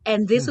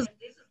 And this Hmm. is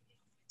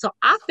So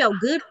I felt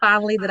good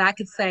finally that I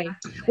could say,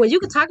 well,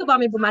 you can talk about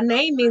me, but my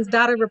name means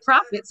daughter of a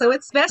prophet. So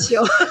it's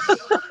special.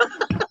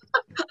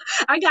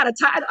 I got a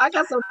title. I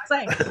got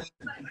something to say.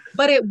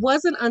 But it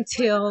wasn't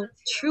until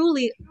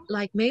truly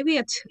like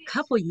maybe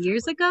couple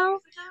years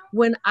ago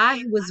when God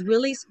was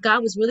really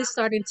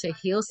starting to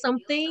heal some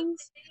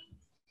things,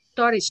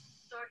 started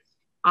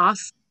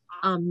awesome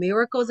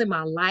miracles in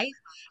my life,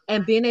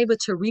 and being able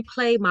to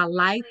replay my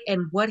life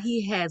and what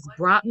he has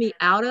brought me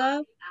out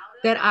of,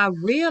 that I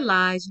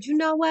realized, you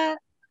know what?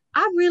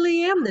 I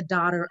really am the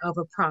daughter of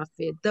a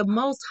prophet, the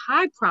most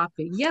high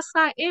prophet. Yes,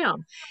 I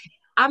am.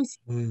 I'm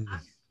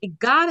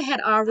God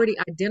had already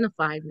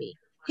identified me.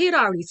 He had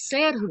already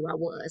said who I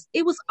was.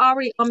 It was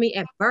already on me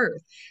at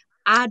birth.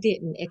 I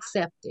didn't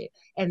accept it.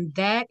 And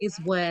that is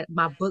what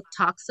my book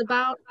talks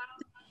about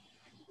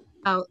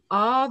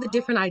all the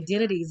different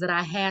identities that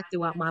I had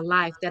throughout my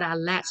life that I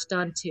latched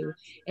onto.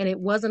 And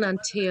it wasn't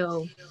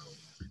until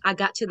I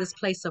got to this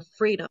place of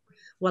freedom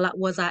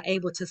was I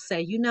able to say,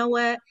 you know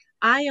what?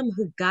 I am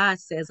who God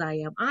says I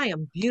am. I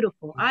am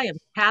beautiful. I am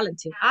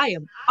talented. I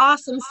am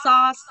awesome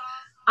sauce.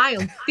 I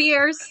am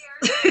fierce.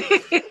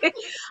 I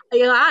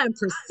am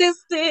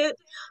persistent.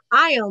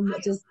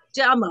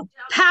 I'm a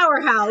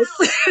powerhouse.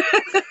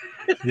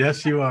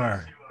 Yes, you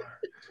are.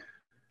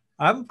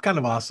 I'm kind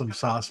of awesome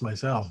sauce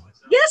myself.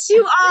 Yes,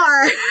 you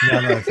are.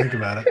 Now that I think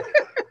about it.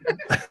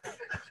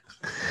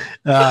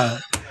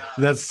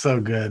 That's so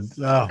good.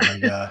 Oh my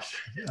gosh.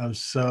 I'm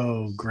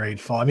so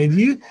grateful. I mean,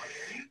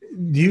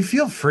 do you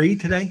feel free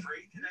today?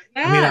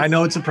 Yes. I mean, I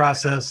know it's a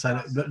process,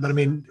 but I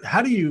mean, how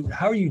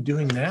are you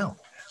doing now?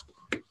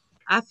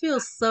 I feel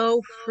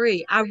so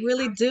free. I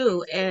really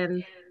do.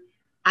 And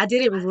I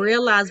didn't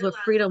realize what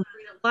freedom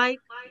was like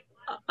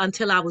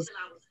until I was,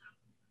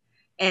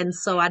 and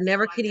so I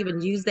never could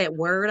even use that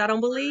word, I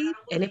don't believe.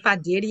 And if I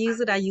did use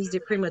it, I used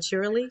it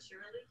prematurely.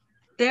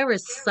 There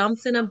is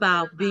something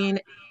about being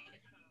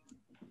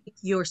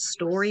your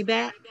story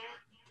back,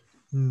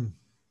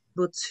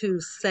 but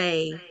to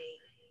say,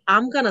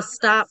 I'm going to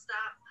stop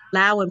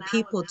allowing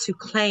people to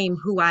claim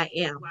who I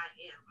am,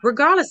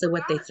 regardless of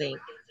what they think.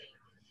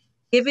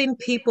 Giving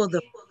people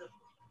the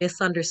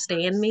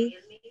misunderstand me,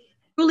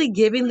 truly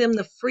giving them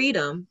the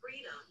freedom,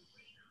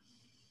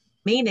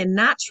 meaning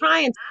not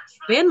trying to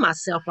defend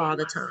myself all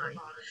the time.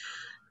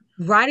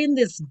 Writing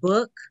this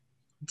book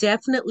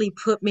definitely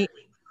put me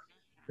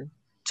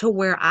to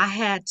where I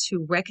had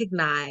to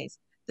recognize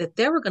that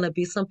there were going to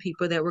be some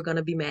people that were going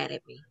to be mad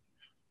at me,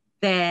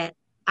 that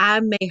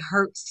I may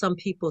hurt some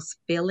people's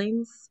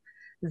feelings,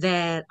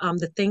 that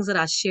the things that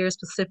I share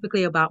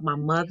specifically about my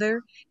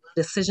mother,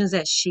 decisions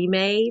that she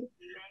made,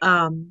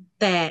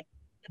 that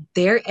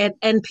there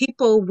and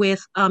people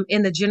with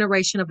in the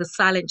generation of the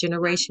silent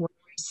generation,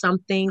 some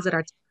things that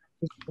are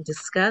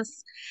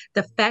discussed.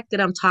 The fact that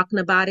I'm talking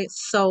about it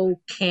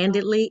so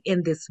candidly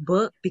in this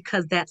book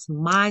because that's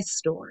my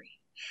story.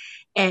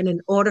 And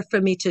in order for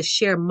me to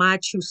share my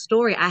true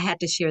story, I had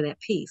to share that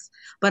piece.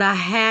 But I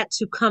had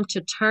to come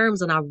to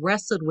terms and I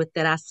wrestled with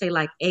that. I say,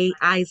 like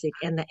Isaac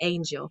and the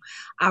angel,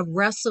 I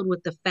wrestled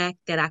with the fact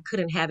that I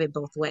couldn't have it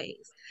both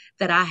ways,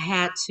 that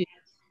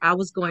I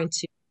was going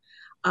to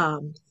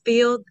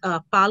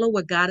follow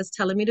what God is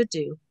telling me to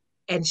do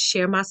and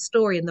share my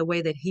story in the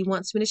way that He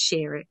wants me to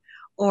share it,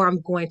 or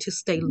I'm going to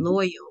stay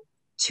loyal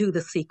to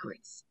the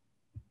secrets.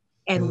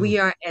 And we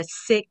are as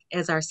sick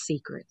as our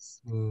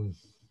secrets.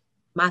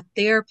 My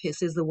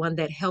therapist is the one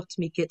that helped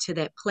me get to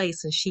that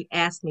place. And she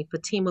asked me,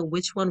 Fatima,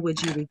 which one would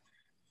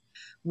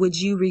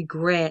you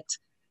regret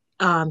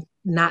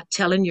not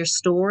telling your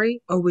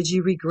story, or would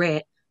you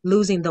regret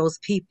losing those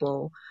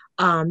people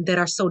that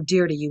are so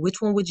dear to you?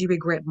 Which one would you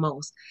regret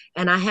most?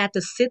 And I had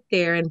to sit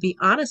there and be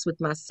honest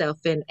with myself.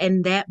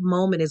 And that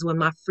moment is when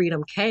my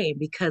freedom came,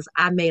 because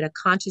I made a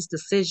conscious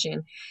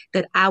decision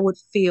that I would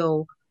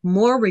feel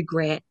more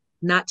regret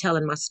not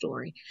telling my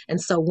story.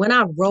 And so when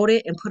I wrote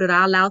it and put it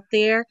all out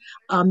there,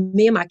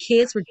 me and my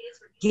kids were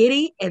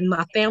giddy, and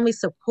my family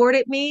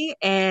supported me,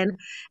 and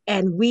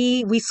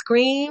we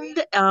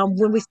screamed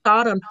when we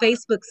saw it on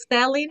Facebook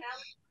selling.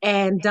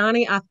 And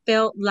Donnie, I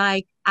felt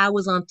like I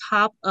was on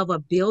top of a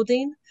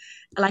building,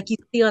 like you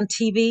see on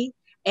TV,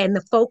 and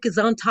the folk is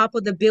on top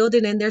of the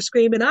building and they're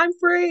screaming, "I'm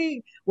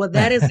free." Well,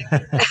 that's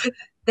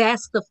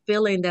the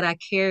feeling that I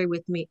carry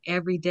with me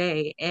every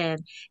day.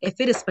 And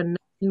if it is for nothing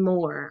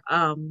more,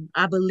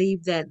 I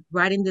believe that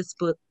writing this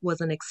book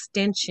was an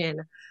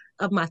extension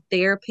of my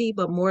therapy,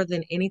 but more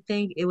than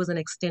anything, it was an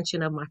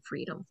extension of my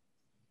freedom.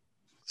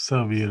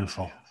 So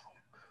beautiful.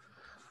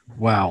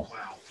 Wow.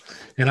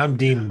 And I'm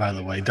Dean, by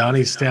the way.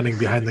 Donnie's standing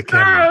behind the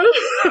camera.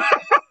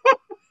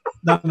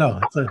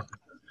 No.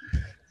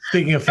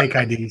 Speaking of fake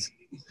IDs.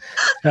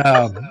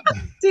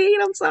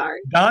 Dean, I'm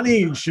sorry.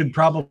 Donnie should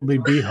probably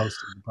be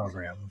hosting the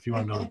program, if you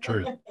want to know the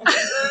truth.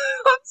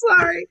 I'm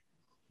sorry.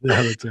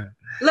 No, that's right.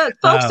 Look,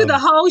 folks through the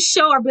whole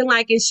show are been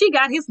like, and she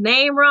got his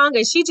name wrong,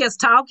 and she just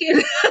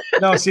talking.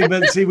 No,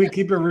 we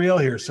keep it real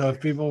here. So if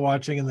people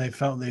watching and they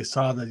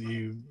saw that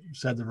you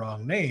said the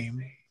wrong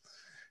name,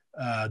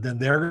 then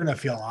they're going to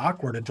feel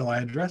awkward until I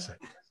address it.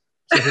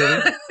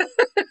 So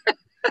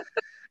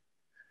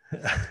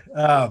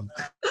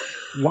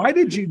Why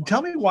did you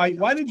tell me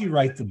why did you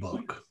write the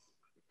book?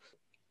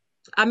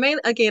 I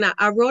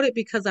wrote it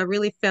because I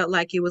really felt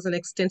like it was an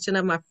extension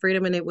of my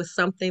freedom, and it was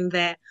something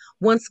that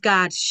once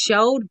God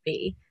showed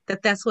me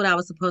that that's what I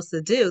was supposed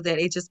to do, that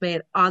it just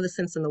made all the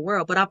sense in the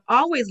world. But I've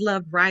always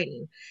loved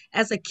writing.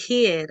 As a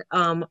kid,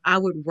 I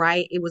would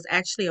write. It was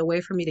actually a way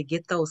for me to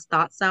get those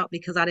thoughts out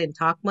because I didn't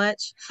talk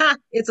much.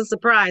 It's a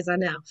surprise, I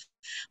know.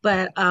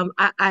 But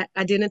I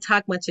didn't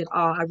talk much at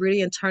all. I really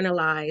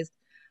internalized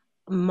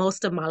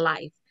most of my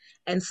life.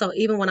 And so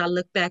even when I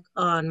look back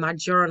on my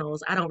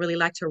journals, I don't really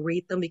like to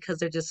read them because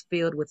they're just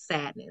filled with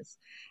sadness.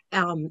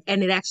 And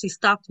it actually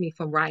stopped me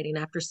from writing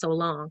after so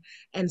long.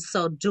 And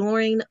so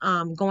during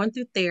going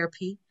through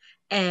therapy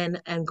and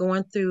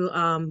going through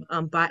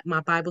my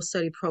Bible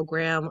study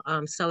program,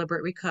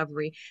 Celebrate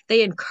Recovery,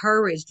 they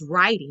encouraged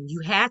writing.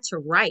 You had to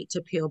write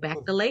to peel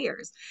back the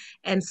layers.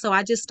 And so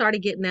I just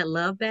started getting that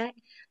love back.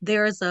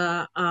 There's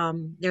a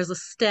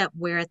step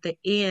where at the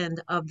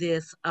end of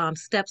this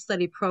step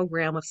study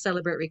program of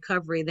Celebrate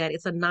Recovery, that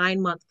it's a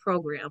 9-month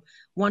program.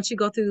 Once you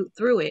go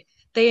through it,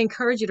 they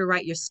encourage you to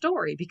write your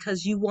story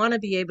because you want to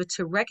be able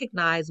to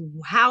recognize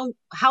how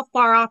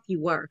far off you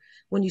were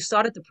when you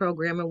started the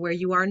program and where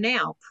you are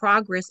now.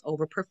 Progress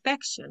over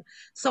perfection.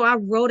 So I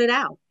wrote it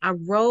out. I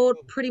wrote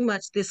pretty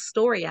much this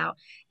story out,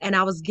 and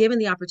I was given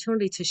the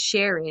opportunity to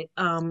share it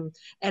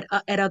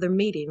at other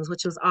meetings,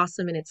 which was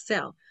awesome in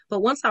itself.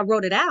 But once I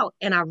wrote it out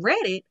and I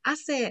read it, I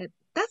said,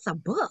 that's a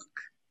book.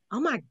 Oh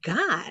my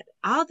God,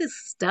 all this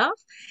stuff.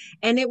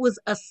 And it was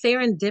a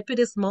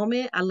serendipitous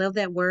moment. I love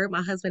that word.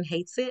 My husband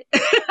hates it.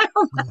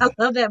 I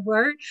love that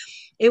word.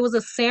 It was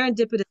a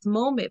serendipitous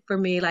moment for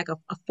me, like a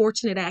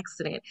fortunate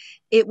accident.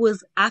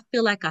 I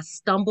feel like I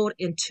stumbled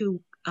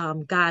into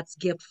God's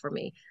gift for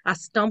me. I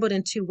stumbled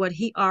into what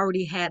He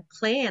already had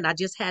planned. I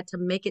just had to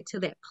make it to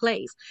that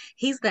place.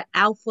 He's the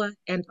Alpha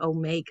and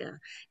Omega.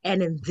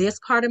 And in this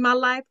part of my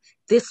life,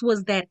 this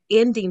was that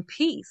ending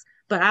piece.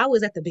 But I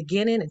was at the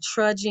beginning and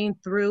trudging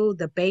through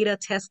the beta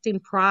testing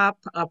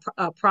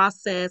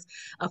process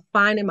of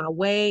finding my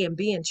way and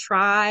being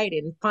tried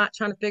and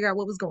trying to figure out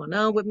what was going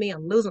on with me.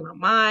 I'm losing my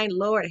mind.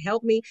 Lord,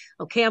 help me.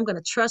 Okay, I'm going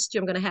to trust you.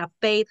 I'm going to have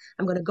faith.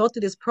 I'm going to go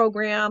through this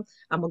program.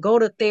 I'm going to go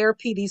to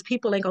therapy. These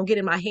people ain't going to get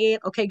in my head.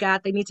 Okay,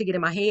 God, they need to get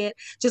in my head.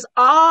 Just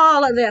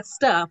all of that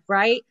stuff,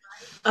 right?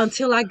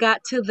 Until I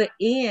got to the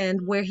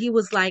end where He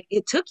was like,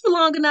 it took you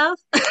long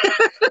enough.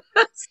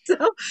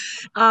 So,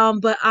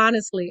 but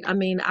honestly, I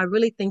mean, I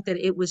really think that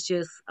it was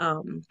just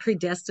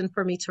predestined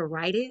for me to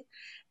write it.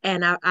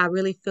 And I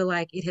really feel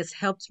like it has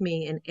helped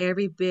me in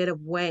every bit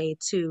of way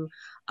to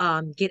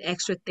get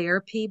extra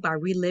therapy by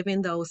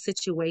reliving those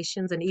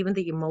situations and even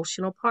the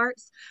emotional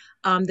parts.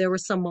 There were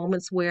some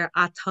moments where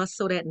I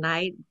tussled at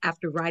night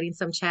after writing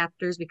some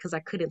chapters because I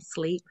couldn't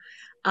sleep.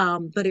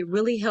 But it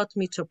really helped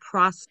me to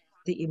process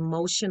the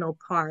emotional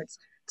parts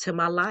to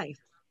my life.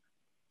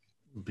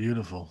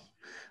 Beautiful.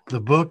 The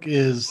book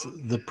is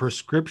The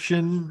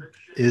Prescription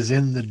is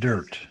in the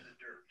Dirt.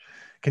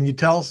 Can you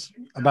tell us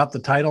about the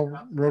title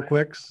real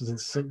quick,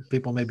 since some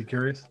people may be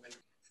curious?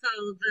 So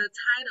the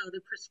title,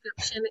 The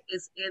Prescription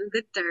is in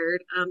the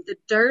Dirt. The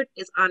dirt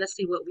is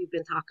honestly what we've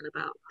been talking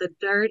about. The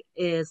dirt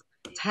is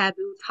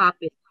taboo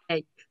topic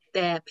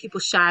that people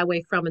shy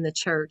away from in the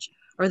church,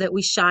 or that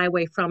we shy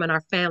away from in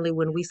our family,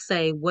 when we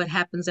say what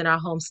happens in our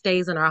home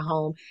stays in our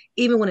home,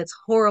 even when it's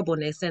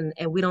horribleness, and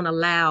we don't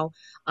allow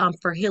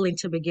for healing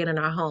to begin in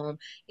our home.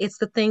 It's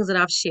the things that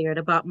I've shared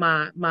about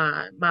my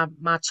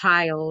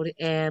child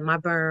and my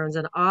burns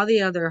and all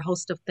the other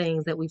host of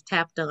things that we've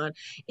tapped on.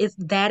 It's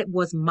that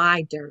was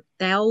my dirt.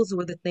 Those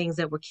were the things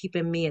that were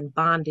keeping me in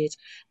bondage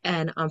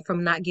and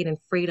from not getting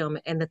freedom.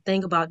 And the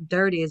thing about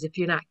dirt is, if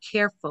you're not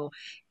careful,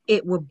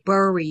 it will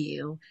bury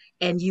you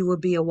and you will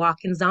be a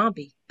walking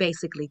zombie,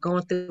 basically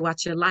going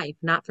throughout your life,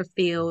 not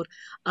fulfilled,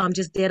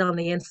 just dead on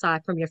the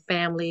inside from your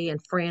family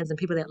and friends and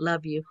people that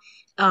love you.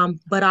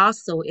 But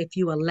also, if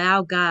you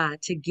allow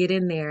God to get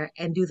in there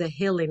and do the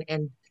healing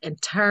and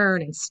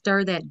turn and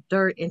stir that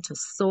dirt into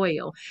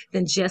soil,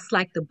 then just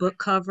like the book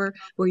cover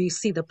where you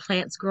see the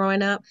plants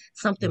growing up,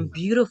 something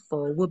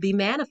beautiful will be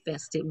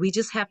manifested. We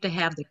just have to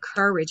have the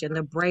courage and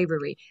the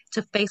bravery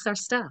to face our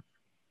stuff.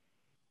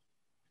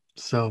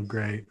 So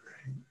great.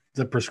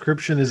 The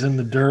prescription is in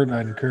the dirt.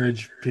 I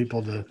encourage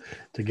people to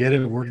get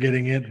it. We're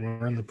getting it.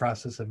 We're in the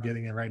process of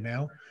getting it right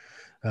now.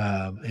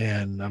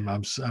 And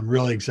I'm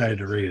really excited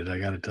to read it. I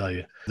got to tell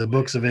you, the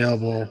book's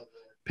available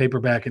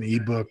paperback and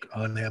ebook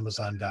on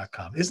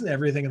Amazon.com. Isn't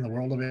everything in the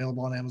world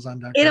available on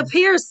Amazon.com? It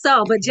appears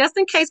so, but just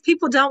in case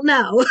people don't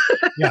know.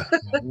 Yeah,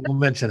 we'll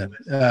mention it.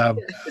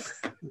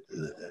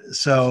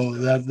 So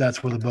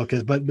that's where the book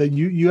is. But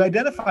you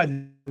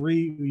identified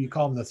three, you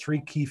call them the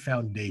three key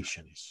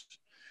foundations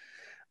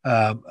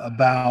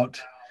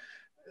about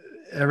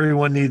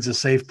everyone needs a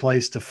safe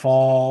place to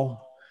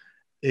fall.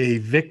 A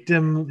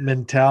victim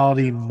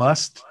mentality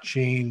must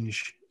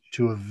change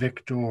to a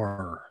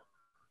victor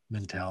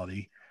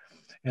mentality.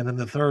 And then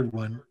the third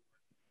one,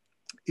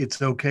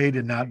 it's okay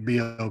to not be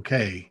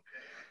okay,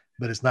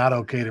 but it's not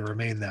okay to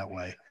remain that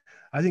way.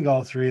 I think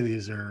all three of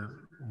these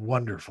are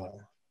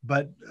wonderful.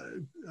 But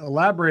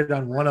elaborate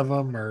on one of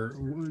them, or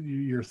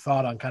your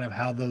thought on kind of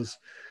how those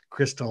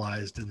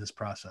crystallized in this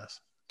process.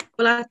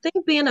 Well, I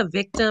think being a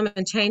victim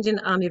and changing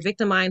your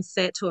victim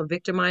mindset to a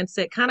victor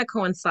mindset kind of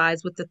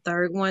coincides with the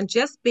third one.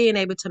 Just being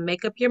able to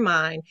make up your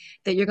mind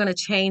that you're going to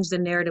change the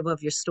narrative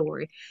of your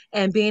story,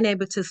 and being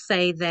able to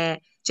say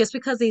that just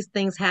because these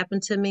things happen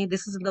to me,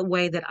 this is the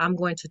way that I'm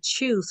going to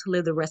choose to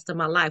live the rest of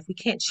my life. We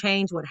can't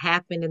change what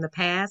happened in the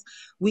past.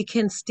 We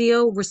can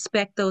still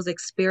respect those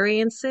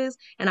experiences.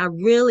 And I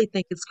really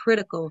think it's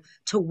critical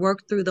to work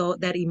through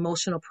that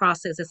emotional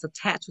process that's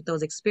attached with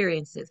those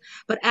experiences.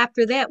 But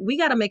after that, we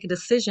got to make a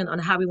decision on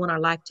how we want our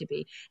life to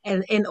be.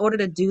 And in order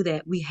to do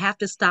that, we have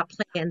to stop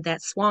playing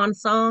that swan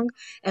song,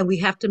 and we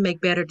have to make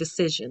better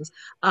decisions.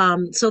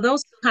 So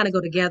those kind of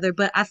go together.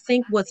 But I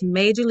think what's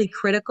majorly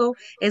critical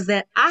is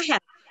that I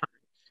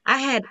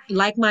had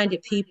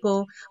like-minded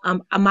people.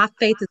 My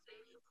faith is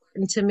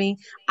important to me.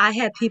 I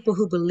had people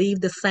who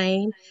believed the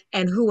same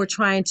and who were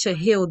trying to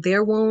heal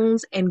their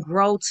wounds and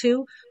grow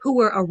too, who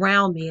were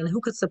around me and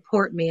who could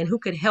support me and who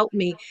could help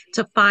me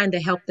to find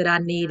the help that I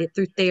needed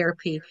through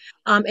therapy,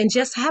 and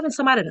just having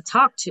somebody to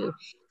talk to.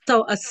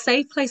 So a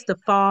safe place to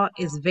fall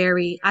is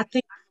very, I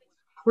think,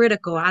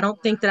 critical. I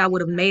don't think that I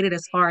would have made it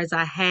as far as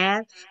I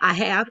have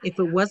if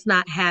it was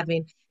not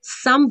having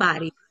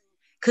somebody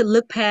could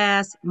look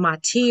past my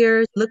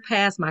tears, look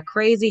past my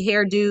crazy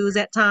hairdos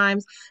at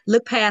times,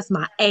 look past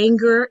my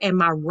anger and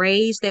my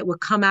rage that would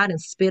come out and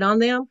spit on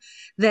them,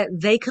 that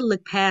they could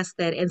look past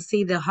that and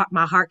see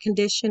my heart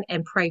condition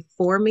and pray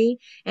for me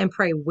and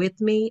pray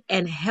with me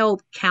and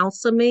help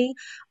counsel me,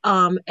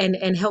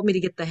 and help me to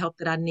get the help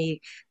that I need.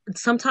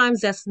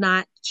 Sometimes that's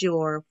not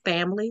your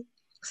family.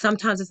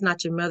 Sometimes it's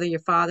not your mother, your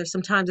father.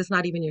 Sometimes it's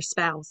not even your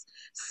spouse.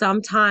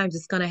 Sometimes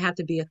it's going to have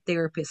to be a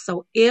therapist.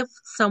 So if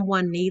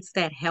someone needs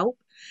that help,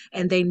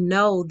 and they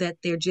know that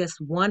they're just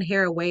one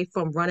hair away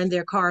from running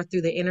their car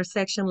through the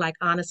intersection, like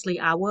honestly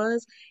I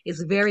was,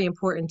 it's very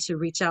important to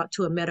reach out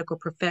to a medical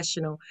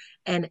professional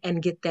and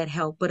get that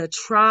help. But a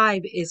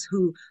tribe is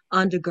who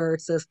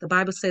undergirds us. The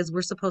Bible says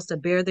we're supposed to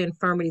bear the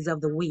infirmities of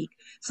the weak.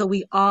 So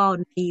we all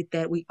need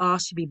that. We all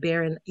should be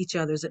bearing each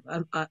other's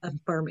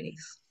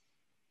infirmities.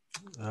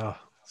 Oh,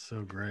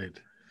 so great.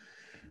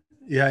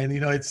 Yeah, and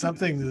it's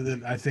something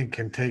that I think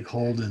can take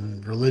hold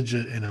in a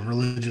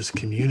religious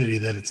community,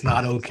 that it's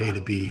not okay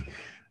to be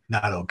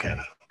not okay,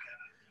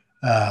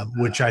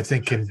 which I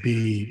think can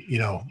be,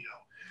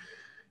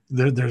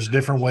 there's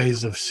different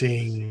ways of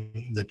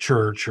seeing the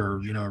church or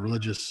a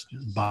religious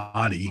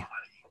body.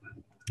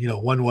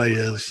 One way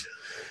is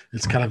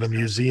it's kind of a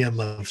museum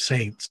of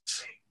saints,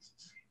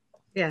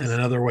 Yes. and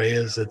another way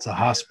is it's a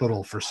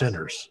hospital for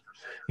sinners.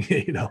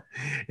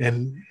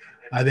 And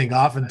I think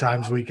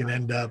oftentimes we can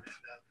end up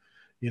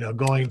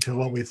going to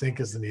what we think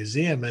is the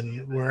museum,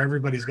 and where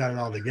everybody's got it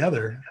all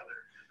together.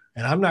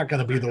 And I'm not going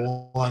to be the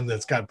one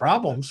that's got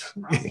problems,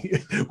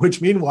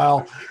 which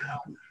meanwhile,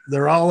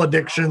 they're all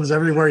addictions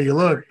everywhere you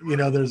look.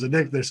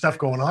 There's stuff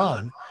going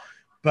on,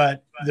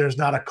 but there's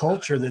not a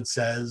culture that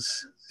says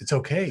it's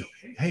okay.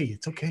 Hey,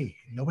 it's okay.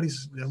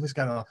 Nobody's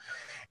got it all.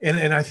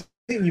 And I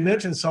think you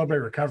mentioned Celebrate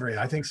Recovery.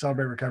 I think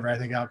Celebrate Recovery, I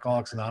think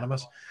Alcoholics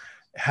Anonymous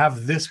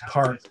have this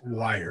part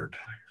wired,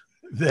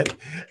 that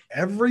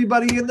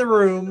everybody in the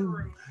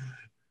room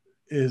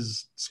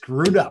is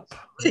screwed up,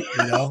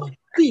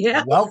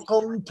 Yeah.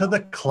 Welcome to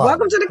the club.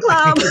 Welcome to the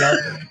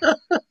club.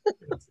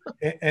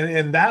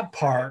 and that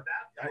part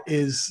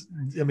is,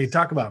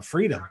 talk about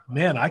freedom,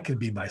 man. I could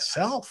be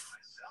myself.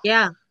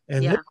 Yeah.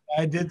 And this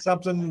guy did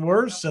something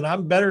worse, and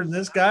I'm better than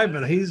this guy,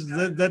 but he's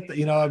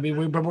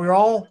we're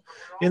all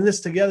in this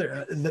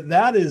together.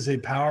 That is a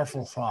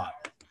powerful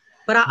thought.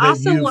 But I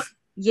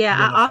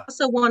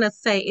also want to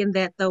say in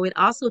that, though, it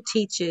also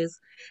teaches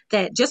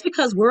that just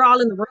because we're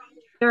all in the room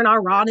sharing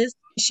our rawness,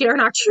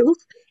 sharing our truth,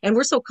 and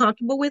we're so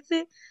comfortable with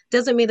it,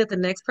 doesn't mean that the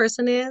next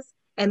person is.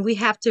 And we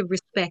have to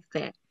respect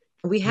that.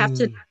 We have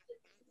to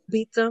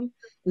beat them.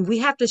 And we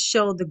have to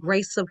show the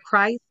grace of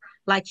Christ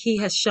like he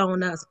has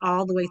shown us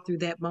all the way through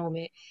that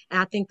moment. And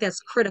I think that's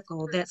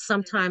critical, that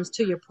sometimes,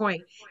 to your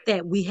point,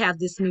 that we have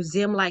this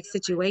museum-like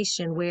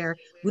situation where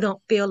we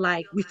feel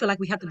like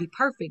we have to be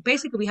perfect.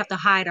 Basically, we have to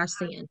hide our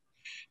sin.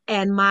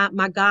 And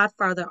my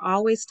godfather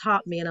always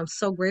taught me, and I'm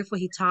so grateful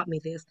he taught me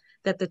this,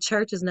 that the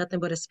church is nothing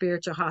but a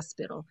spiritual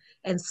hospital.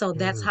 And so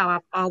that's how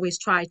I've always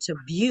tried to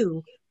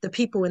view the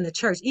people in the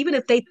church, even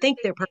if they think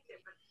they're perfect.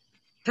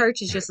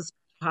 Church is just a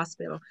spiritual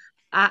hospital.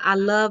 I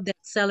love that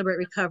Celebrate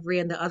Recovery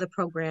and the other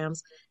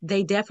programs.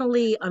 They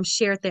definitely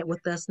shared that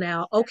with us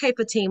now. Okay,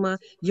 Fatima,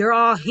 you're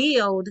all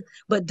healed,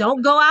 but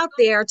don't go out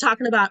there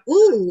talking about,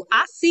 ooh,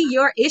 I see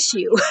your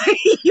issue.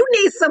 You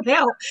need some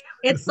help.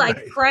 It's like,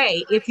 right.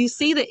 Pray. If you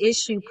see the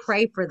issue,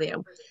 pray for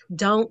them.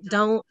 Don't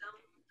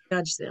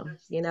judge them,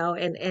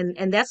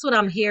 and that's what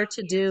I'm here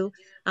to do.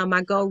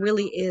 My goal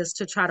really is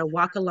to try to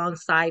walk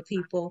alongside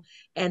people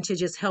and to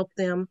just help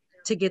them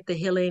to get the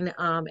healing,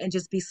 and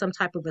just be some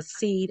type of a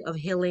seed of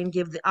healing,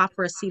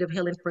 offer a seed of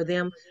healing for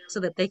them so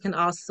that they can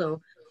also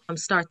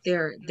start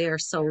their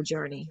soul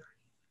journey.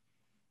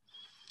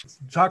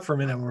 talk for a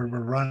minute. We're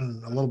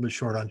running a little bit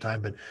short on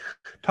time, but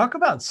talk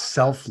about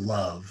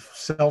self-love,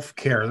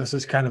 self-care. This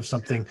is kind of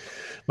something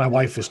my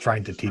wife is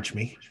trying to teach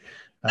me.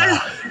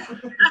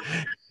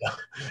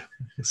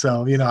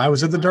 So, I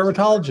was at the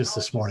dermatologist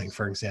this morning,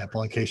 for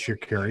example, in case you're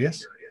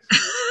curious.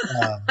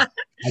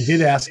 I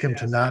did ask him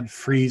to not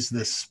freeze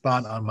this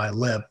spot on my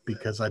lip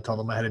because I told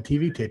him I had a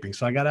TV taping,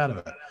 so I got out of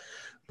it.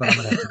 But I'm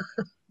going to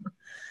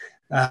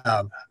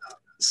have to.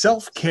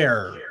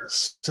 Self-care,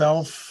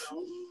 self-love.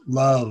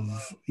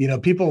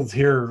 People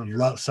hear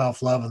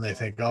self-love and they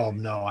think, oh,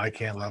 no, I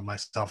can't love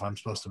myself. I'm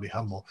supposed to be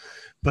humble.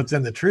 But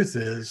then the truth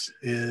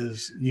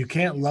is you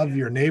can't love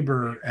your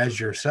neighbor as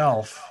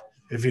yourself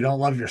if you don't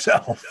love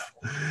yourself.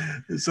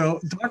 So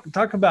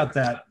talk about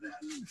that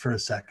for a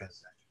second.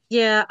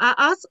 Yeah,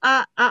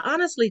 I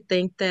honestly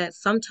think that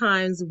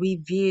sometimes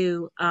we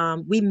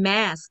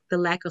mask the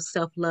lack of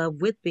self-love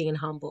with being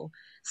humble.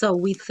 So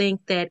we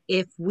think that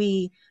if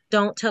we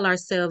don't tell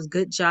ourselves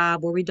good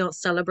job or we don't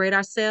celebrate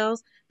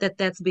ourselves, that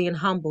that's being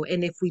humble.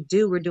 And if we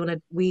do,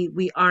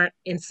 we aren't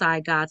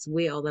inside God's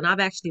will. And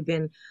I've actually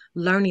been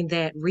learning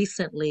that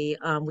recently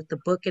with the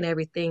book and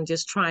everything,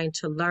 just trying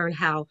to learn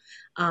how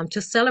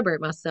to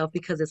celebrate myself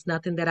because it's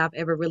nothing that I've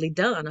ever really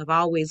done. I've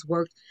always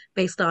worked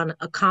based on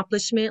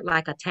accomplishment,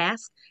 like a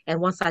task.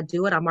 And once I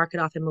do it, I mark it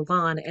off and move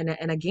on.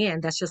 And again,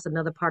 that's just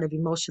another part of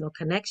emotional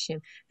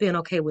connection, being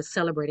okay with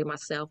celebrating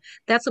myself.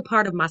 That's a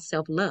part of my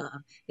self-love,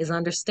 is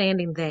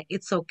understanding that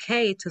it's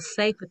okay to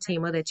say,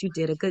 Fatima, that you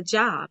did a good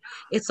job.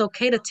 It's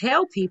okay to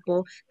tell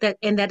people that,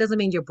 and that doesn't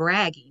mean you're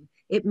bragging.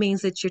 It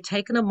means that you're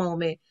taking a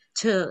moment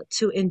to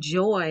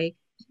enjoy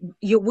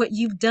what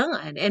you've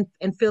done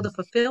and feel the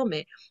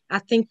fulfillment. I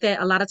think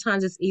that a lot of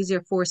times it's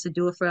easier for us to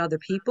do it for other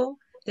people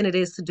than it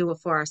is to do it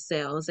for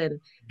ourselves.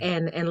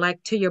 And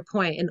like, to your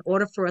point, in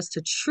order for us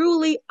to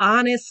truly,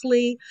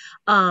 honestly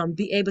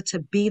be able to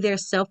be there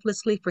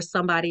selflessly for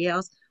somebody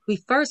else, we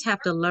first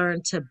have to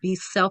learn to be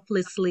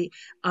selflessly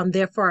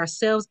there for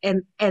ourselves.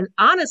 And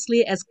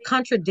honestly, as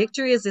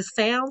contradictory as it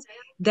sounds,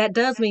 that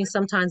does mean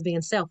sometimes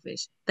being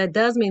selfish. That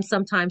does mean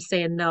sometimes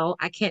saying, no,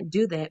 I can't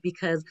do that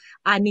because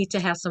I need to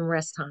have some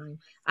rest time.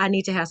 I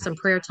need to have some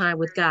prayer time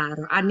with God,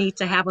 or I need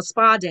to have a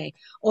spa day,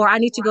 or I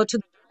need to go to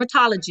the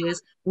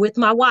dermatologist with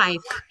my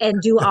wife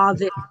and do all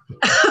this.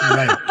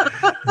 Right.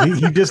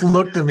 He just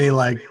looked at me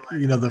like,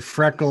 the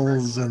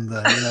freckles and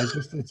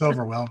it's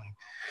overwhelming.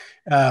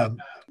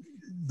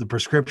 The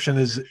Prescription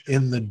is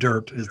in the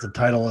Dirt is the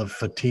title of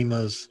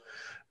Fatima's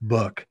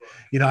book.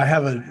 We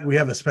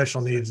have a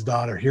special needs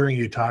daughter. Hearing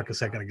you talk a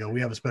second ago, we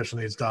have a special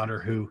needs daughter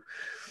who,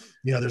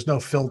 there's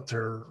no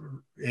filter,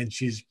 and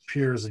she's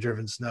pure as the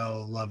driven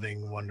snow,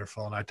 loving,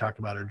 wonderful. And I talk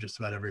about her just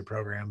about every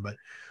program. But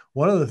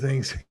one of the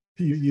things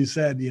you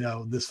said,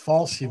 this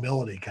false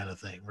humility kind of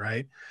thing,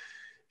 right?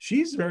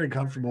 She's very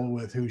comfortable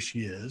with who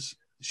she is.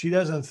 She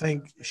doesn't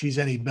think she's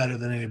any better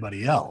than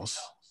anybody else,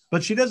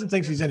 but she doesn't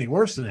think she's any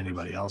worse than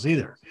anybody else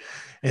either.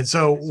 And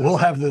so we'll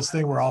have this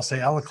thing where I'll say,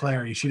 Ella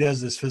Clary, she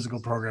does this physical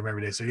program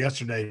every day. So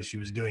yesterday she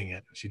was doing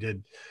it. She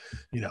did,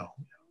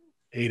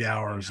 8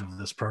 hours of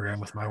this program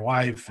with my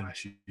wife, and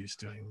she's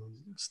doing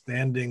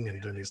standing and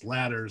doing these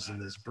ladders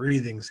and this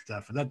breathing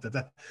stuff and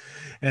that.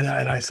 And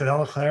I said,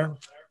 Ella Claire,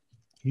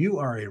 you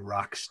are a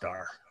rock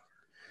star.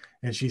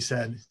 And she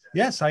said,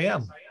 yes, I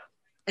am.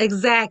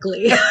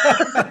 Exactly. And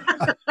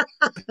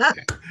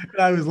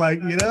I was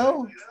like,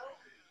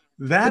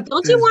 that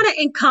don't you want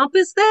to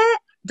encompass that?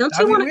 Don't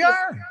you want to? We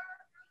are.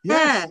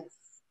 Yes.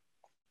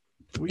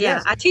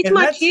 Yeah, I teach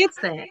my kids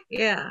that.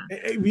 Yeah.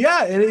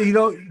 Yeah,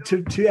 and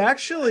to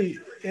actually,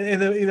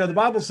 and the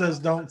Bible says,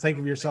 don't think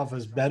of yourself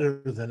as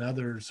better than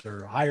others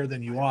or higher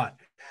than you ought.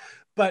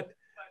 But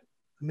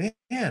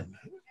man,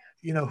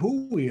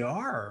 who we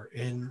are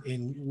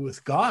in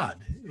with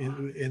God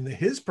in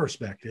His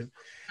perspective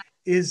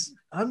is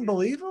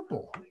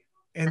unbelievable.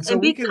 And so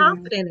be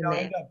confident in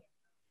that.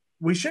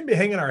 We should be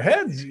hanging our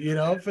heads,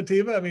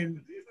 Fatima. I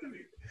mean,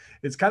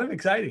 it's kind of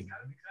exciting.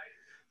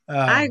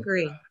 I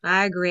agree.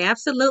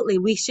 Absolutely.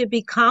 We should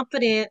be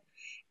confident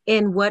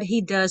in what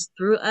He does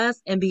through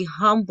us and be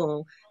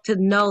humble to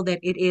know that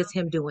it is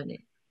Him doing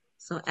it.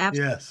 So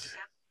absolutely. Yes.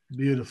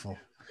 Beautiful.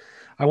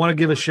 I want to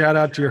give a shout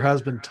out to your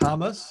husband,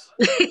 Thomas,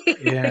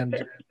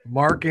 and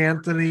Mark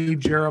Anthony,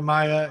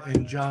 Jeremiah,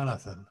 and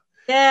Jonathan.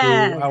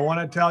 Yeah. I want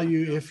to tell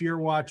you, if you're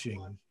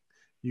watching,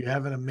 you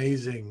have an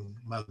amazing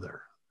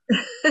mother.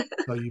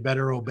 So you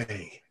better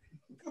obey.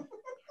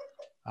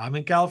 I'm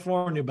in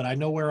California, but I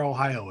know where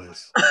Ohio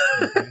is.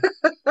 Okay?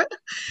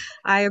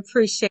 I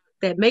appreciate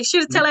that. Make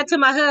sure to tell that to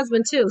my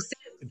husband too.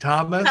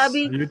 Thomas,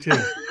 Hubby. You too.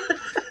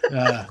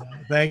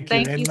 Thank you.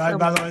 And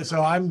by the way,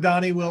 so I'm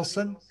Donnie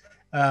Wilson.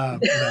 I'm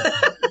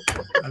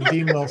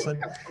Dean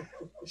Wilson.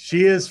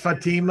 She is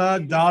Fatima,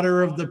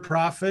 daughter of the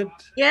prophet.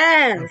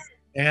 Yes.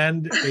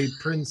 And a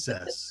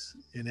princess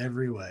in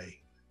every way.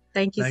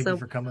 Thank you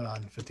for coming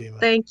on, Fatima.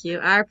 Thank you.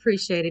 I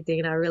appreciate it,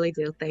 Dean. I really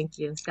do. Thank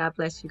you. God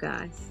bless you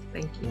guys.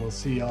 Thank you. We'll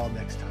see you all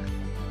next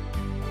time.